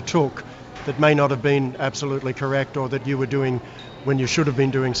steps that you took that may not have been absolutely correct, or that you were doing when you should have been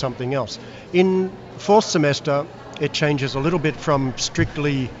doing something else. In fourth semester, it changes a little bit from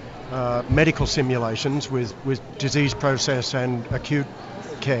strictly medical simulations with disease process and acute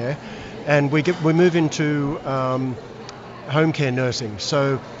care, and we move into home care nursing.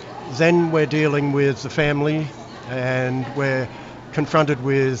 So then we're dealing with the family, and we're confronted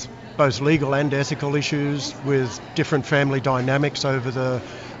with both legal and ethical issues, with different family dynamics over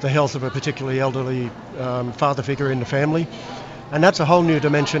the health of a particularly elderly father figure in the family. And that's a whole new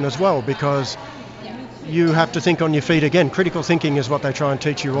dimension as well, because you have to think on your feet again. Critical thinking is what they try and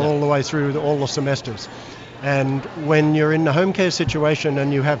teach you all the way through all the semesters. And when you're in the home care situation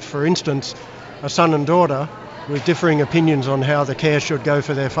and you have, for instance, a son and daughter with differing opinions on how the care should go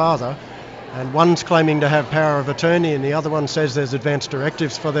for their father, and one's claiming to have power of attorney and the other one says there's advance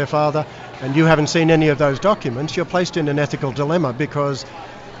directives for their father, and you haven't seen any of those documents, you're placed in an ethical dilemma, because,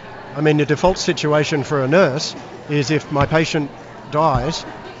 I mean, the default situation for a nurse is if my patient dies,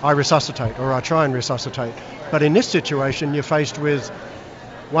 I resuscitate, or I try and resuscitate. But in this situation, you're faced with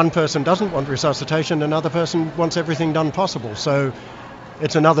one person doesn't want resuscitation, another person wants everything done possible. So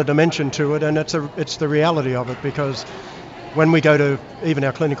it's another dimension to it, and it's the reality of it, because when we go to even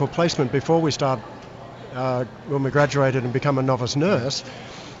our clinical placement before we start, when we graduated and become a novice nurse,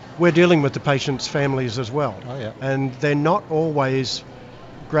 we're dealing with the patient's families as well. Oh, yeah. And they're not always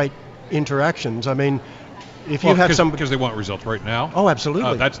great interactions. I mean, if you have somebody... Because they want results right now. Oh,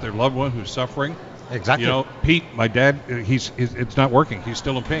 absolutely. That's their loved one who's suffering. Exactly. You know, Pete, my dad, it's not working. He's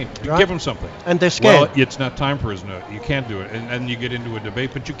still in pain. You give him something. And they're scared. Well, it's not time for his note. You can't do it. And you get into a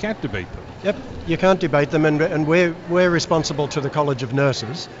debate, but you can't debate them. Yep, you can't debate them. And we're responsible to the College of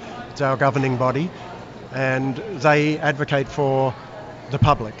Nurses. It's our governing body. And they advocate for the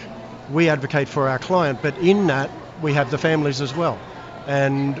public. We advocate for our client. But in that, we have the families as well.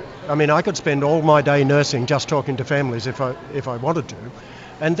 And, I mean, I could spend all my day nursing just talking to families if I wanted to.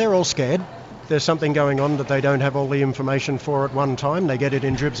 And they're all scared. There's something going on that they don't have all the information for at one time. They get it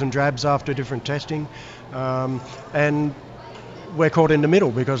in dribs and drabs after different testing. And we're caught in the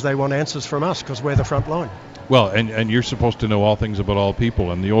middle because they want answers from us because we're the front line. Well, and you're supposed to know all things about all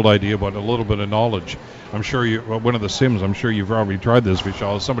people, and the old idea about a little bit of knowledge. I'm sure one of the Sims, I'm sure you've already tried this,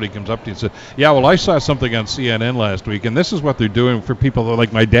 Vishal. Somebody comes up to you and says, yeah, well, I saw something on CNN last week, and this is what they're doing for people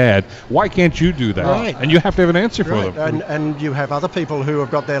like my dad. Why can't you do that? Right. And you have to have an answer for them. And you have other people who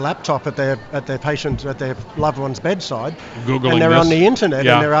have got their laptop at their loved one's bedside, Googling and they're this. on the internet,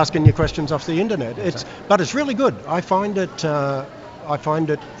 Yeah. and they're asking you questions off the internet. But it's really good. I find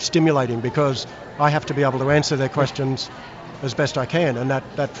it stimulating because I have to be able to answer their questions as best I can, and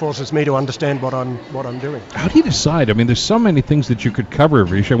that forces me to understand what I'm doing. How do you decide? I mean, there's so many things that you could cover,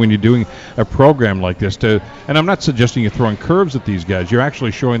 Visha, when you're doing a program like this. And I'm not suggesting you're throwing curves at these guys. You're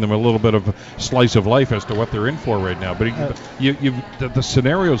actually showing them a little bit of a slice of life as to what they're in for right now. But the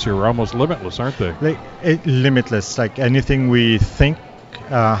scenarios here are almost limitless, aren't they? Limitless. Like anything we think,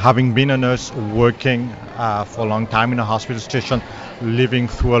 having been a nurse, working for a long time in a hospital station, living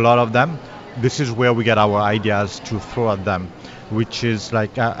through a lot of them, this is where we get our ideas to throw at them, which is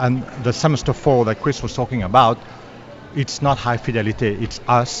like, and the semester 4 that Chris was talking about, it's not high fidelity, it's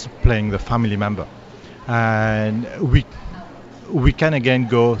us playing the family member. And we can again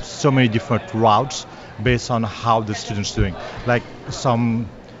go so many different routes based on how the student's doing. Like some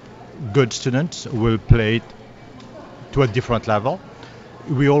good students will play it to a different level.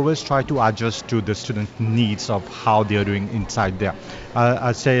 We always try to adjust to the student needs of how they are doing inside there.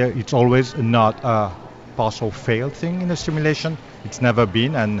 I say it's always not a pass or fail thing in a simulation. It's never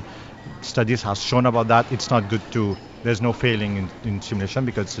been, and studies have shown about that. It's not good there's no failing in simulation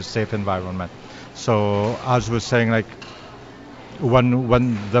because it's a safe environment. So as we're saying, like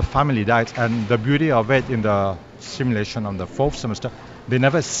when the family dies, and the beauty of it in the simulation on the 4th semester, they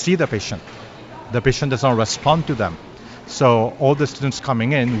never see the patient. The patient does not respond to them. So all the students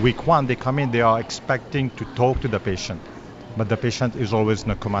coming in, week 1, they come in, they are expecting to talk to the patient, but the patient is always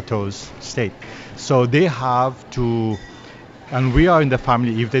in a comatose state. So they have to, and we are in the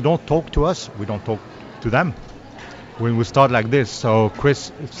family, if they don't talk to us, we don't talk to them. When we start like this, so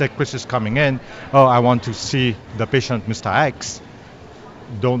Chris is coming in, oh, I want to see the patient, Mr. X,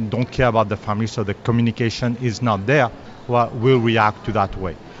 don't care about the family, so the communication is not there, well, we'll react to that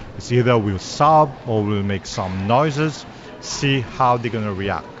way. It's either we'll sob or we'll make some noises, see how they're going to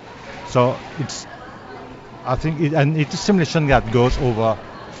react. So it's a simulation that goes over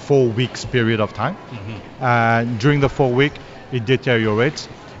 4 weeks period of time. Mm-hmm. During the 4 week, it deteriorates.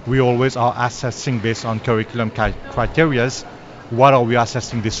 We always are assessing based on curriculum criteria. What are we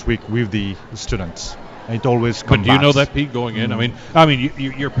assessing this week with the students? And it always comes. But do you know that, Pete, going in? Mm-hmm. I mean,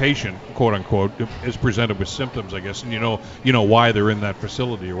 your patient, quote unquote, is presented with symptoms, I guess, and you know why they're in that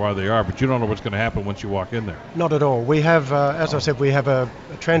facility or why they are, but you don't know what's going to happen once you walk in there. Not at all. We have, as I said, we have a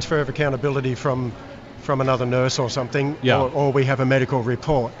transfer of accountability from another nurse or something, or we have a medical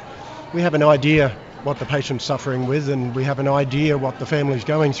report. We have an idea what the patient's suffering with, and we have an idea what the family's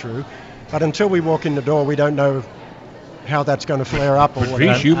going through, but until we walk in the door, we don't know how that's going to flare up or whatever.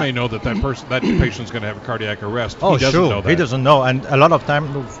 But you may know that patient's going to have a cardiac arrest. Oh, he doesn't sure. know that. He doesn't know. And a lot of time,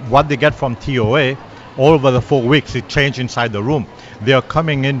 what they get from TOA, all over the 4 weeks, it changes inside the room. They are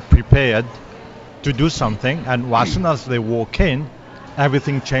coming in prepared to do something, and as soon as they walk in,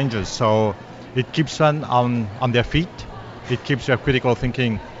 everything changes. So it keeps them on their feet. It keeps their critical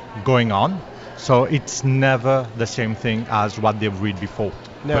thinking going on. So it's never the same thing as what they've read before.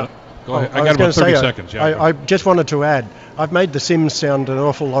 Now, go ahead. I got about 30 seconds. Yeah, I just wanted to add, I've made the Sims sound an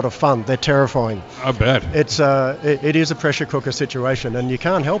awful lot of fun. They're terrifying. I bet. It is a pressure cooker situation, and you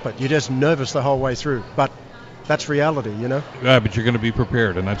can't help it. You're just nervous the whole way through. But that's reality, you know? Yeah, but you're going to be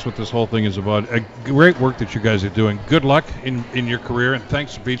prepared, and that's what this whole thing is about. Great work that you guys are doing. Good luck in your career, and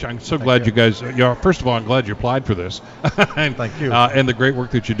thanks, Beach. I'm so glad you guys, first of all, I'm glad you applied for this. And, thank you. And the great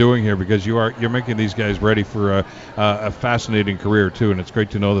work that you're doing here, because you're making these guys ready for a fascinating career, too, and it's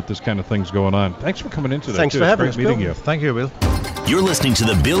great to know that this kind of thing's going on. Thanks for coming in today. Thanks for having us, Bill. Meeting you. Thank you, Bill. You're listening to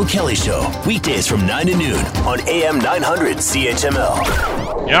The Bill Kelly Show, weekdays from 9 to noon on AM 900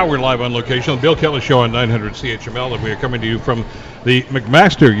 CHML. Yeah, we're live on location. The Bill Kelly Show on 900 CHML, and we are coming to you from the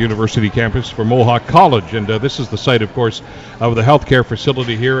McMaster University campus for Mohawk College. And this is the site, of course, of the healthcare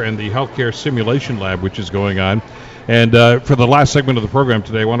facility here and the healthcare simulation lab, which is going on. And for the last segment of the program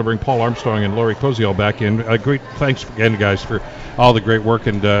today, I want to bring Paul Armstrong and Lori Koziel back in. Great thanks again, guys, for all the great work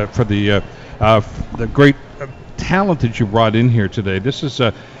and for the great talent that you brought in here today. This is,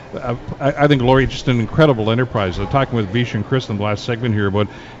 I think, Lori, just an incredible enterprise. Talking with Vish and Chris in the last segment here about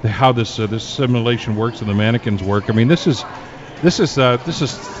how this simulation works and the mannequins work. I mean, this is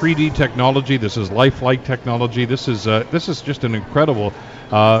 3D technology. This is lifelike technology. This is just an incredible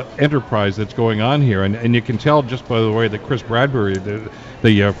enterprise that's going on here, and you can tell just by the way that Chris Bradbury,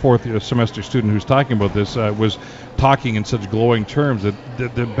 the fourth semester student who's talking about this, was talking in such glowing terms that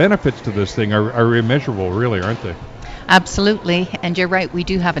the benefits to this thing are immeasurable, really, aren't they? Absolutely, and you're right. We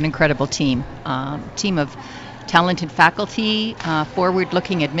do have an incredible team of talented faculty,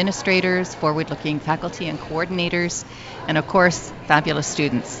 forward-looking administrators, forward-looking faculty and coordinators, and of course, fabulous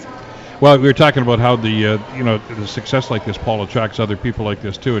students. Well, we were talking about how the success like this, Paul, attracts other people like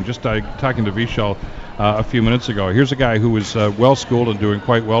this too. And just talking to Vishal a few minutes ago, here's a guy who was well-schooled and doing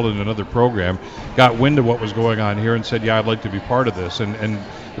quite well in another program, got wind of what was going on here and said, yeah, I'd like to be part of this. And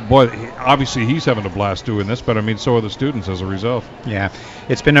boy, obviously he's having a blast doing this, but I mean, so are the students as a result. Yeah,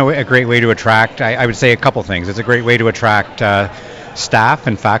 it's been a great way to attract, I would say a couple things. It's a great way to attract staff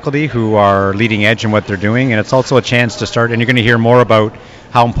and faculty who are leading edge in what they're doing, and it's also a chance to start, and you're going to hear more about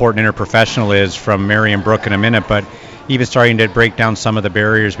how important interprofessional is from Mary and Brooke in a minute, but even starting to break down some of the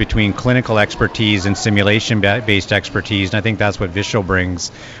barriers between clinical expertise and simulation-based expertise, and I think that's what Vishal brings,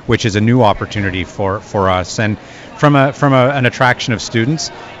 which is a new opportunity for us. And from an attraction of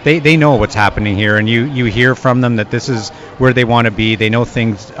students, they know what's happening here, and you hear from them that this is where they want to be. They know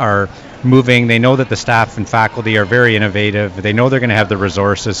things are moving. They know that the staff and faculty are very innovative. They know they're going to have the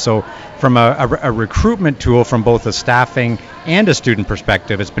resources. So from a recruitment tool from both a staffing and a student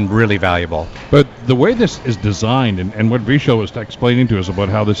perspective, it's been really valuable. But the way this is designed, and what Vishal was explaining to us about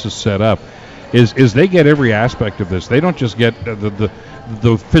how this is set up, is they get every aspect of this. They don't just get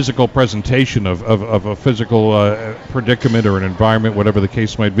the physical presentation of a physical predicament or an environment, whatever the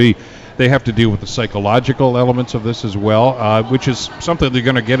case might be. They have to deal with the psychological elements of this as well, which is something they're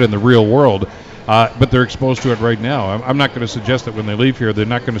going to get in the real world, but they're exposed to it right now. I'm not going to suggest that when they leave here they're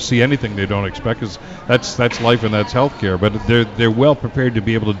not going to see anything they don't expect, because that's life and that's healthcare. But they're well prepared to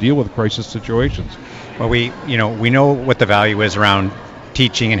be able to deal with crisis situations. Well, we know what the value is around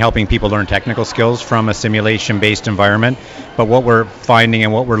teaching and helping people learn technical skills from a simulation-based environment. But what we're finding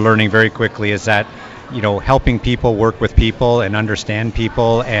and what we're learning very quickly is that helping people work with people and understand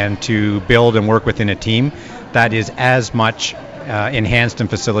people and to build and work within a team, that is as much enhanced and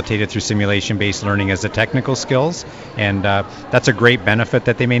facilitated through simulation-based learning as the technical skills. And that's a great benefit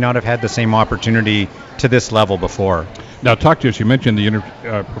that they may not have had the same opportunity to this level before. Now, talk to us. You mentioned the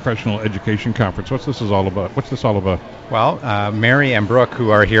Interprofessional Education Conference. What's this all about? Well, Mary and Brooke, who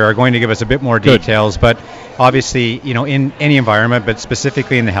are here, are going to give us a bit more details. Good. But obviously, in any environment, but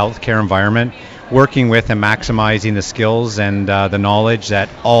specifically in the healthcare environment, working with and maximizing the skills and the knowledge that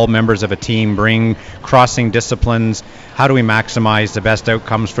all members of a team bring, crossing disciplines. How do we maximize the best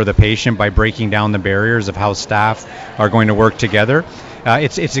outcomes for the patient by breaking down the barriers of how staff are going to work together?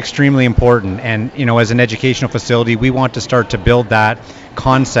 It's extremely important, and as an educational facility, we want to start to build that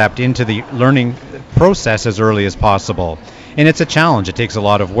concept into the learning process as early as possible. And it's a challenge. It takes a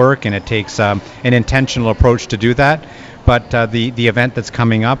lot of work, and it takes an intentional approach to do that. But the event that's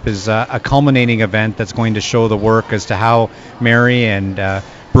coming up is a culminating event that's going to show the work as to how Mary and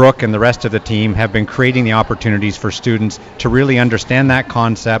Brooke and the rest of the team have been creating the opportunities for students to really understand that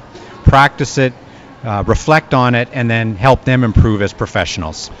concept, practice it, reflect on it, and then help them improve as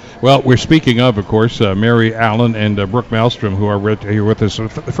professionals. Well, we're speaking of course, Mary Allen and Brooke Malmstrom, who are here with us.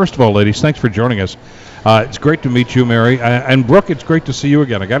 First of all, ladies, thanks for joining us. It's great to meet you, Mary. And Brooke, it's great to see you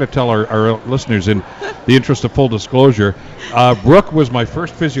again. I got to tell our listeners, in the interest of full disclosure, Brooke was my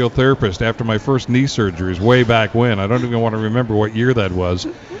first physiotherapist after my first knee surgeries way back when. I don't even want to remember what year that was.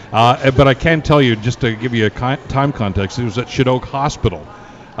 But I can tell you, just to give you a time context, it was at Shidok Hospital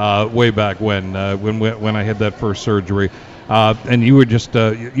way back when I had that first surgery. And you were just,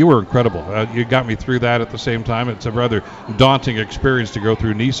 you were incredible. You got me through that at the same time. It's a rather daunting experience to go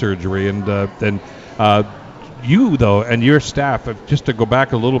through knee surgery. And you, though, and your staff, just to go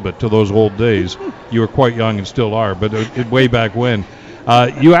back a little bit to those old days, you were quite young and still are, but way back when,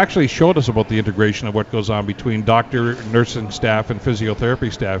 you actually showed us about the integration of what goes on between doctor, nursing staff, and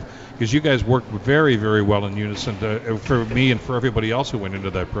physiotherapy staff, because you guys worked very, very well in unison for me and for everybody else who went into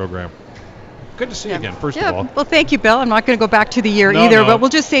that program. good to see you again, first of all. Well, thank you, Bill. I'm not going to go back to the year either, but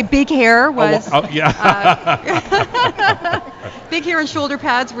we'll just say big hair was... big hair and shoulder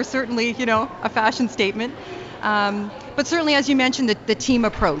pads were certainly, a fashion statement. But certainly, as you mentioned, the team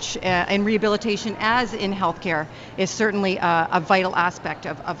approach in rehabilitation, as in healthcare, is certainly a vital aspect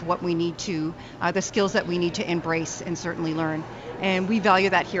of what we need to, the skills that we need to embrace and certainly learn. And we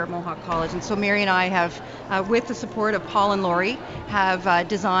value that here at Mohawk College. And so Mary and I have, with the support of Paul and Lori, have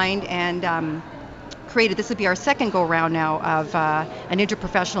designed and created, this would be our second go-round now, of an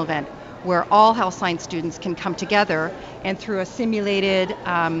interprofessional event where all health science students can come together, and through a simulated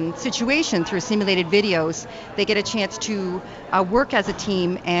situation, through simulated videos, they get a chance to work as a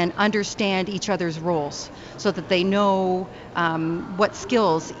team and understand each other's roles so that they know what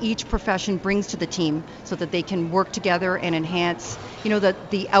skills each profession brings to the team so that they can work together and enhance,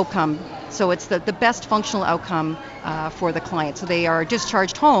 the outcome. So it's the best functional outcome for the client. So they are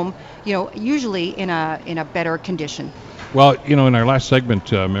discharged home, usually in a better condition. Well, in our last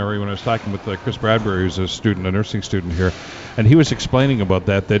segment, Mary, when I was talking with Chris Bradbury, who's a nursing student here, and he was explaining about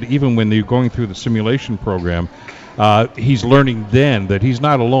that even when you're going through the simulation program, he's learning then that he's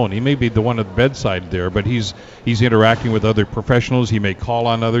not alone. He may be the one at the bedside there, but he's interacting with other professionals. He may call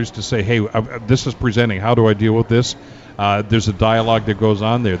on others to say, hey, this is presenting. How do I deal with this? There's a dialogue that goes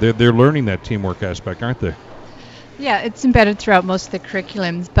on there. They're learning that teamwork aspect, aren't they? Yeah, it's embedded throughout most of the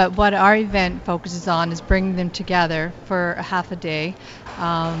curriculums, but what our event focuses on is bringing them together for a half a day.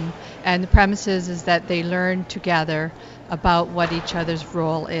 And the premise is that they learn together about what each other's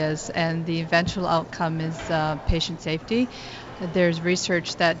role is, and the eventual outcome is patient safety. There's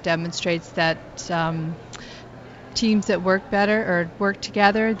research that demonstrates that teams that work better or work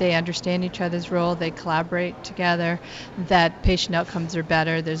together, they understand each other's role, they collaborate together, that patient outcomes are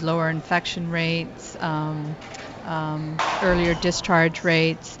better. There's lower infection rates, earlier discharge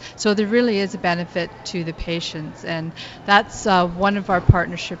rates. So there really is a benefit to the patients, and that's one of our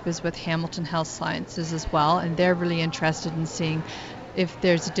partnership is with Hamilton Health Sciences as well, and they're really interested in seeing if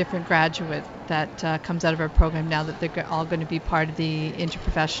there's a different graduate that comes out of our program now that they're all going to be part of the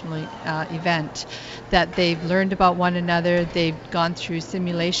interprofessional event, that they've learned about one another, they've gone through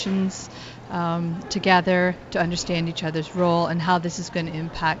simulations together to understand each other's role and how this is going to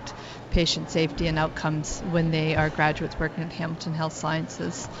impact patient safety and outcomes when they are graduates working at Hamilton Health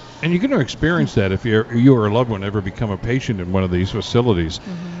Sciences. And you're going to experience that if you or a loved one ever become a patient in one of these facilities,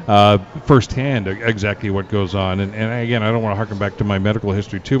 firsthand exactly what goes on. And again, I don't want to harken back to my medical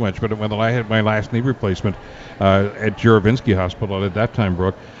history too much, but when I had my last knee replacement at Juravinski Hospital at that time,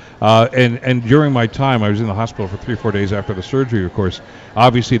 Brooke, and during my time, I was in the hospital for 3 or 4 days after the surgery, of course.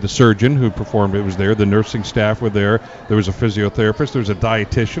 Obviously, the surgeon who performed it was there. The nursing staff were there. There was a physiotherapist. There was a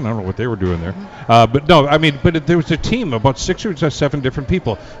dietitian. I don't know what they were doing there. But there was a team, about 6 or 7 different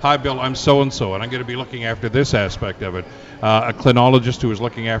people. Hi, Bill, I'm so-and-so, and I'm going to be looking after this aspect of it. A clinologist who was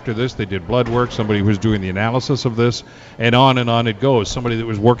looking after this. They did blood work. Somebody who was doing the analysis of this, and on it goes. Somebody that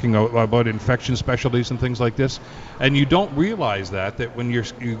was working about infection specialties and things like this. And you don't realize that when you're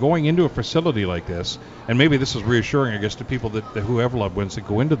going into a facility like this, and maybe this is reassuring, I guess, to people that who have loved ones that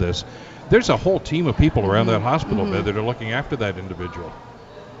go into this, there's a whole team of people around that hospital bed that are looking after that individual.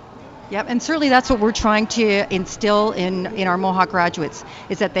 Yep, and certainly that's what we're trying to instill in our Mohawk graduates,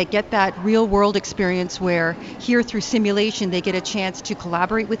 is that they get that real world experience where here through simulation they get a chance to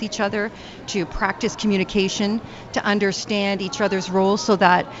collaborate with each other, to practice communication, to understand each other's roles so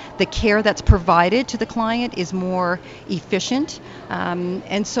that the care that's provided to the client is more efficient.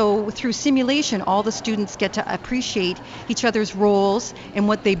 And so through simulation, all the students get to appreciate each other's roles and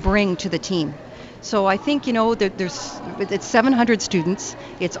what they bring to the team. So I think, it's 700 students.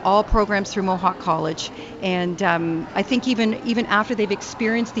 It's all programs through Mohawk College. And I think even after they've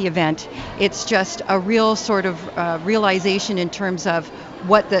experienced the event, it's just a real sort of realization in terms of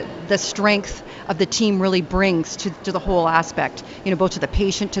what the strength of the team really brings to the whole aspect, both to the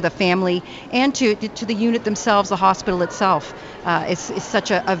patient, to the family, and to the unit themselves, the hospital itself. It's such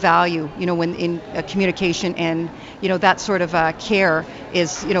a value, when in communication and, that sort of care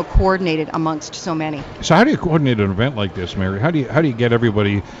is, coordinated amongst so many. So how do you coordinate an event like this, Mary? How do you get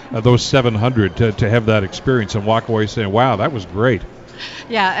everybody, those 700, to have that experience and walk away saying, wow, that was great?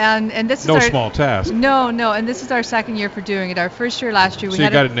 Yeah, and this is no small task. No, and this is our second year for doing it. Our first year last year we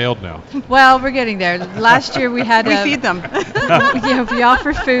had. So you got it nailed now. Well, we're getting there. Last year we had we feed them. We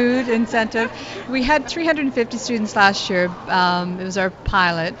offer food incentive. We had 350 students last year. It was our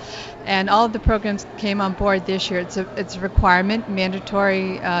pilot, and all of the programs came on board this year. It's a requirement,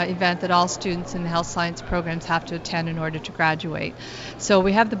 mandatory event that all students in the health science programs have to attend in order to graduate. So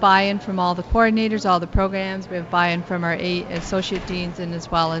we have the buy-in from all the coordinators, all the programs. We have buy-in from our 8 associate deans, and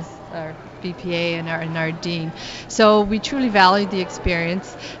as well as our BPA and our dean. So we truly value the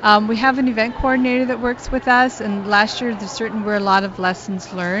experience. We have an event coordinator that works with us, and last year there certainly were a lot of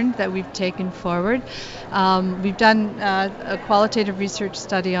lessons learned that we've taken forward. We've done a qualitative research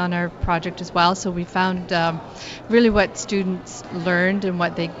study on our project as well, so we found really what students learned and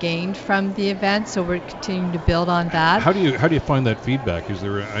what they gained from the event, so we're continuing to build on that. How do you find that feedback? Is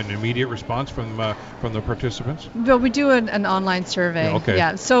there an immediate response from the participants? Well, we do an online survey. Yeah, okay.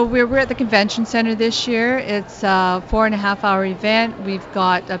 Yeah, so we're at the convention center this year. It's a 4.5-hour event. We've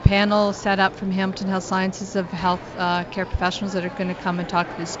got a panel set up from Hamilton Health Sciences of health care professionals that are going to come and talk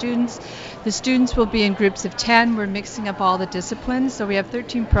to the students. The students will be in groups of 10. We're mixing up all the disciplines. So we have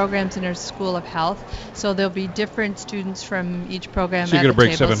 13 programs in our School of Health. So there'll be different students from each program. So you're going to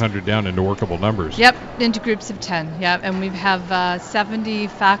break tables. 700 down into workable numbers. Yep, into groups of 10. Yep, and we have 70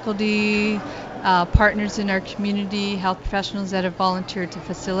 faculty partners in our community, health professionals that have volunteered to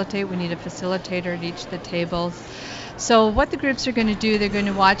facilitate. We need a facilitator at each of the tables. So what the groups are going to do, they're going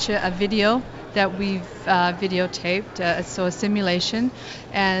to watch a video that we've videotaped, so a simulation,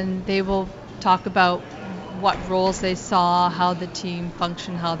 and they will talk about what roles they saw, how the team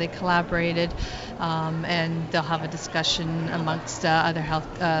functioned, how they collaborated, and they'll have a discussion amongst the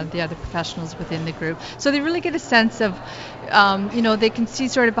other professionals within the group. So they really get a sense of, they can see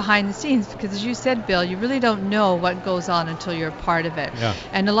sort of behind the scenes, because as you said, Bill, you really don't know what goes on until you're a part of it. Yeah.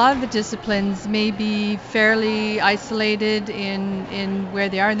 And a lot of the disciplines may be fairly isolated in where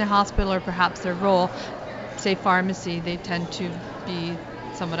they are in the hospital, or perhaps their role. Say pharmacy, they tend to be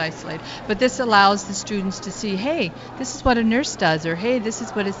somewhat isolated. But this allows the students to see, hey, this is what a nurse does, or hey, this is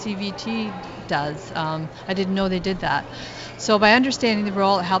what a CVT does. I didn't know they did that. So by understanding the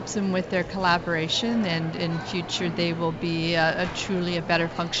role, it helps them with their collaboration, and in future they will be truly a better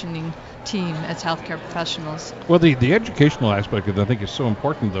functioning team as healthcare professionals. Well, the educational aspect of it, I think, is so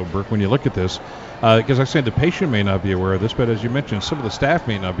important, though, Burke, when you look at this. Because I said the patient may not be aware of this, but as you mentioned, some of the staff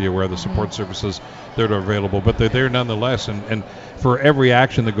may not be aware of the support services that are available, but they're there nonetheless. And for every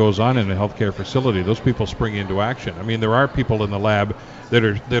action that goes on in a healthcare facility, those people spring into action. I mean, there are people in the lab that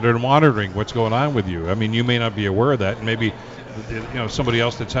are monitoring what's going on with you. I mean, you may not be aware of that, and maybe somebody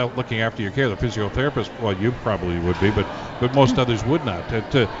else that's out looking after your care, the physiotherapist, well, you probably would be, but most others would not.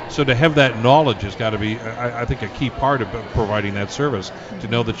 So to have that knowledge has got to be, I think, a key part of providing that service, to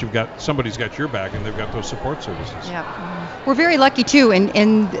know that somebody's got your back and they've got those support services. Yeah. We're very lucky, too,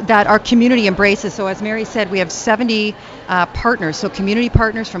 in that our community embraces. So as Mary said, we have 70 partners, so community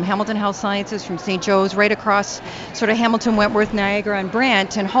partners from Hamilton Health Sciences, from St. Joe's, right across sort of Hamilton, Wentworth, Niagara, and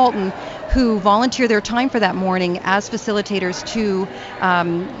Brant, and Halton, who volunteer their time for that morning as facilitators to,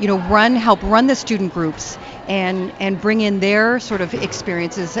 help run the student groups and bring in their sort of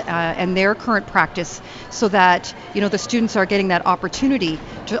experiences and their current practice, so that the students are getting that opportunity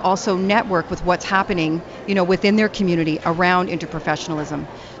to also network with what's happening within their community around interprofessionalism.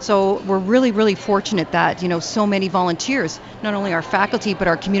 So we're really, really fortunate that so many volunteers, not only our faculty but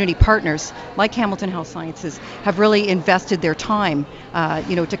our community partners like Hamilton Health Sciences, have really invested their time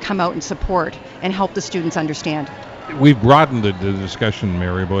to come out and support and help the students understand. We've broadened the discussion,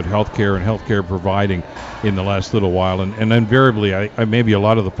 Mary, about healthcare and healthcare providing in the last little while, and invariably, maybe a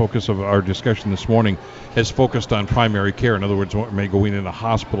lot of the focus of our discussion this morning has focused on primary care. In other words, what may go in a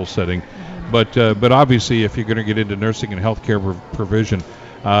hospital setting, but obviously, if you're going to get into nursing and healthcare provision,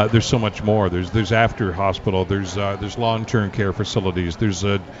 there's so much more. There's after hospital. There's long-term care facilities. There's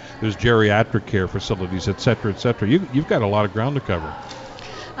geriatric care facilities, et cetera, et cetera. You've got a lot of ground to cover.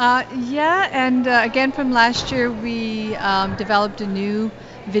 And again, from last year, we developed a new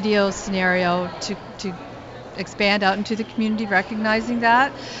video scenario to expand out into the community, recognizing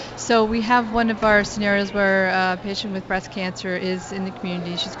that. So we have one of our scenarios where a patient with breast cancer is in the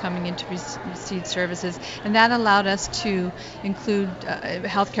community. She's coming in to receive services, and that allowed us to include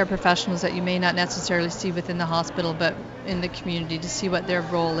healthcare professionals that you may not necessarily see within the hospital, but in the community, to see what their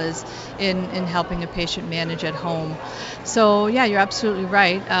role is in helping a patient manage at home. So yeah, you're absolutely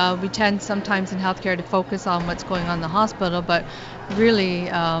right. We tend sometimes in healthcare to focus on what's going on in the hospital, but really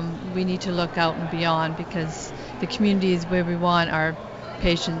we need to look out and beyond, because the community is where we want our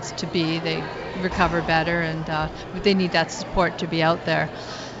patients to be. They recover better, and they need that support to be out there.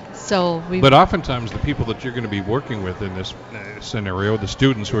 But oftentimes the people that you're going to be working with in this scenario, the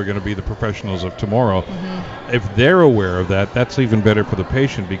students who are going to be the professionals of tomorrow, if they're aware of that, that's even better for the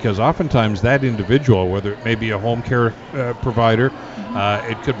patient, because oftentimes that individual, whether it may be a home care provider,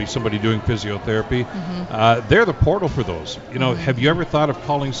 it could be somebody doing physiotherapy, they're the portal for those. Have you ever thought of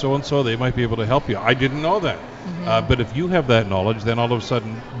calling so-and-so? They might be able to help you. I didn't know that. But if you have that knowledge, then all of a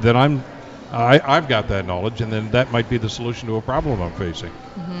sudden, I've got that knowledge, and then that might be the solution to a problem I'm facing.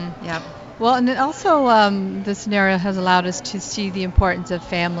 Yeah. Well, and it also the scenario has allowed us to see the importance of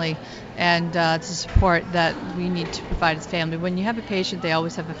family and the support that we need to provide as family. When you have a patient, they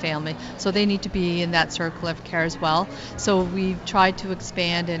always have a family, so they need to be in that circle of care as well. So we've tried to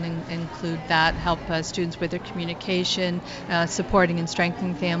expand and include that, help students with their communication, supporting and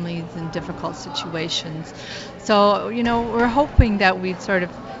strengthening families in difficult situations. So, we're hoping that we've sort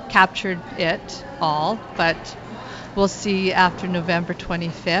of captured it all, but we'll see after November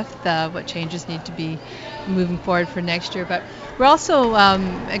 25th what changes need to be moving forward for next year. But we're also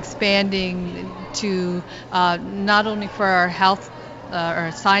expanding to not only for our health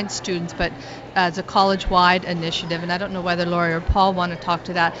or science students, but as a college-wide initiative. And I don't know whether Laurie or Paul want to talk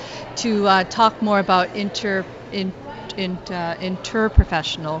to that, to talk more about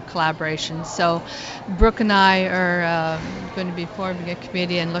interprofessional collaboration. So Brooke and I are going to be forming a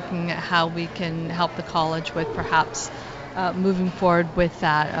committee and looking at how we can help the college with perhaps moving forward with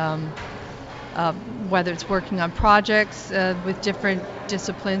that, whether it's working on projects with different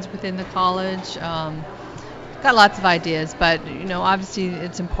disciplines within the college. Got lots of ideas, but obviously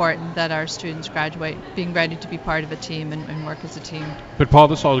it's important that our students graduate being ready to be part of a team and work as a team. But Paul,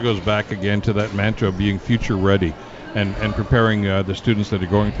 this all goes back again to that mantra of being future ready. And preparing the students that are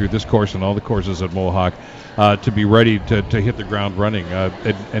going through this course and all the courses at Mohawk to be ready to hit the ground running.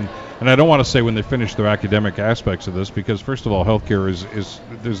 And I don't want to say when they finish their academic aspects of this, because first of all, healthcare is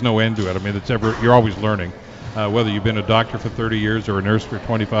there's no end to it. I mean, you're always learning. Whether you've been a doctor for 30 years or a nurse for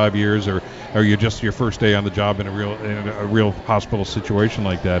 25 years, or you're just your first day on the job in a real hospital situation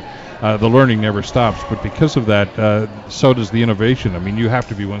like that, the learning never stops. But because of that, so does the innovation. I mean, you have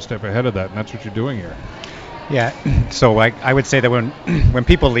to be one step ahead of that, and that's what you're doing here. Yeah, so I would say that when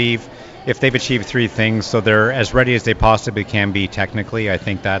people leave, if they've achieved three things, so they're as ready as they possibly can be technically, I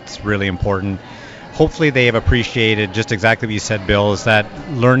think that's really important. Hopefully they have appreciated just exactly what you said, Bill, is that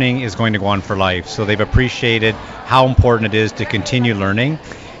learning is going to go on for life. So they've appreciated how important it is to continue learning,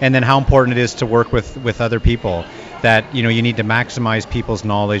 and then how important it is to work with other people. That you need to maximize people's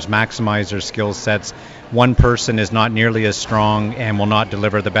knowledge, maximize their skill sets. One person is not nearly as strong and will not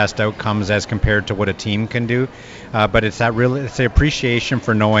deliver the best outcomes as compared to what a team can do. But it's the appreciation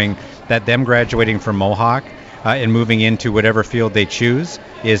for knowing that them graduating from Mohawk and moving into whatever field they choose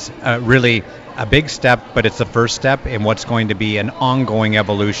is really a big step, but it's the first step in what's going to be an ongoing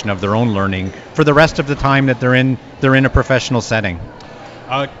evolution of their own learning for the rest of the time that they're in a professional setting.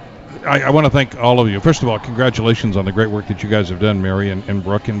 I want to thank all of you. First of all, congratulations on the great work that you guys have done, Mary and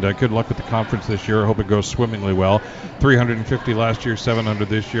Brooke, and good luck with the conference this year. I hope it goes swimmingly well. 350 last year, 700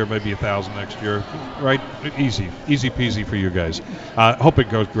 this year, maybe 1,000 next year. Right? Easy peasy for you guys. Hope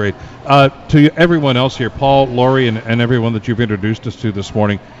it goes great. To everyone else here, Paul, Laurie, and everyone that you've introduced us to this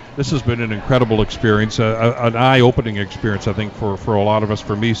morning, this has been an incredible experience, an eye-opening experience, I think, for a lot of us,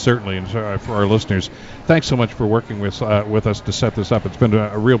 for me certainly, and for our listeners. Thanks so much for working with us to set this up. It's been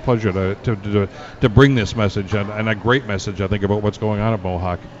a real pleasure to bring this message, and a great message, I think, about what's going on at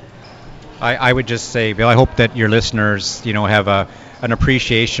Mohawk. I would just say, Bill, I hope that your listeners, have an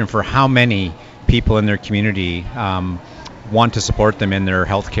appreciation for how many people in their community want to support them in their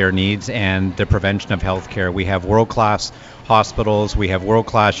healthcare needs and the prevention of healthcare. We have world-class hospitals, we have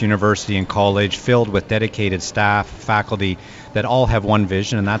world-class university and college filled with dedicated staff, faculty that all have one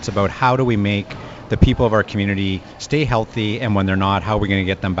vision, and that's about how do we make the people of our community stay healthy, and when they're not, how are we going to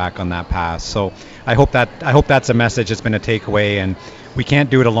get them back on that path. So I hope that's a message that's been a takeaway, and we can't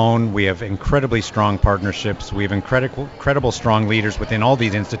do it alone. We have incredibly strong partnerships. We have incredible strong leaders within all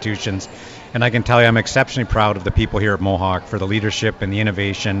these institutions. And I can tell you I'm exceptionally proud of the people here at Mohawk for the leadership and the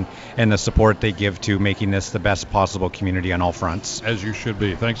innovation and the support they give to making this the best possible community on all fronts. As you should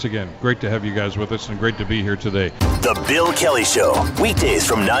be. Thanks again. Great to have you guys with us and great to be here today. The Bill Kelly Show, weekdays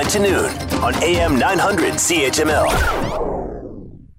from 9 to noon on AM 900 CHML.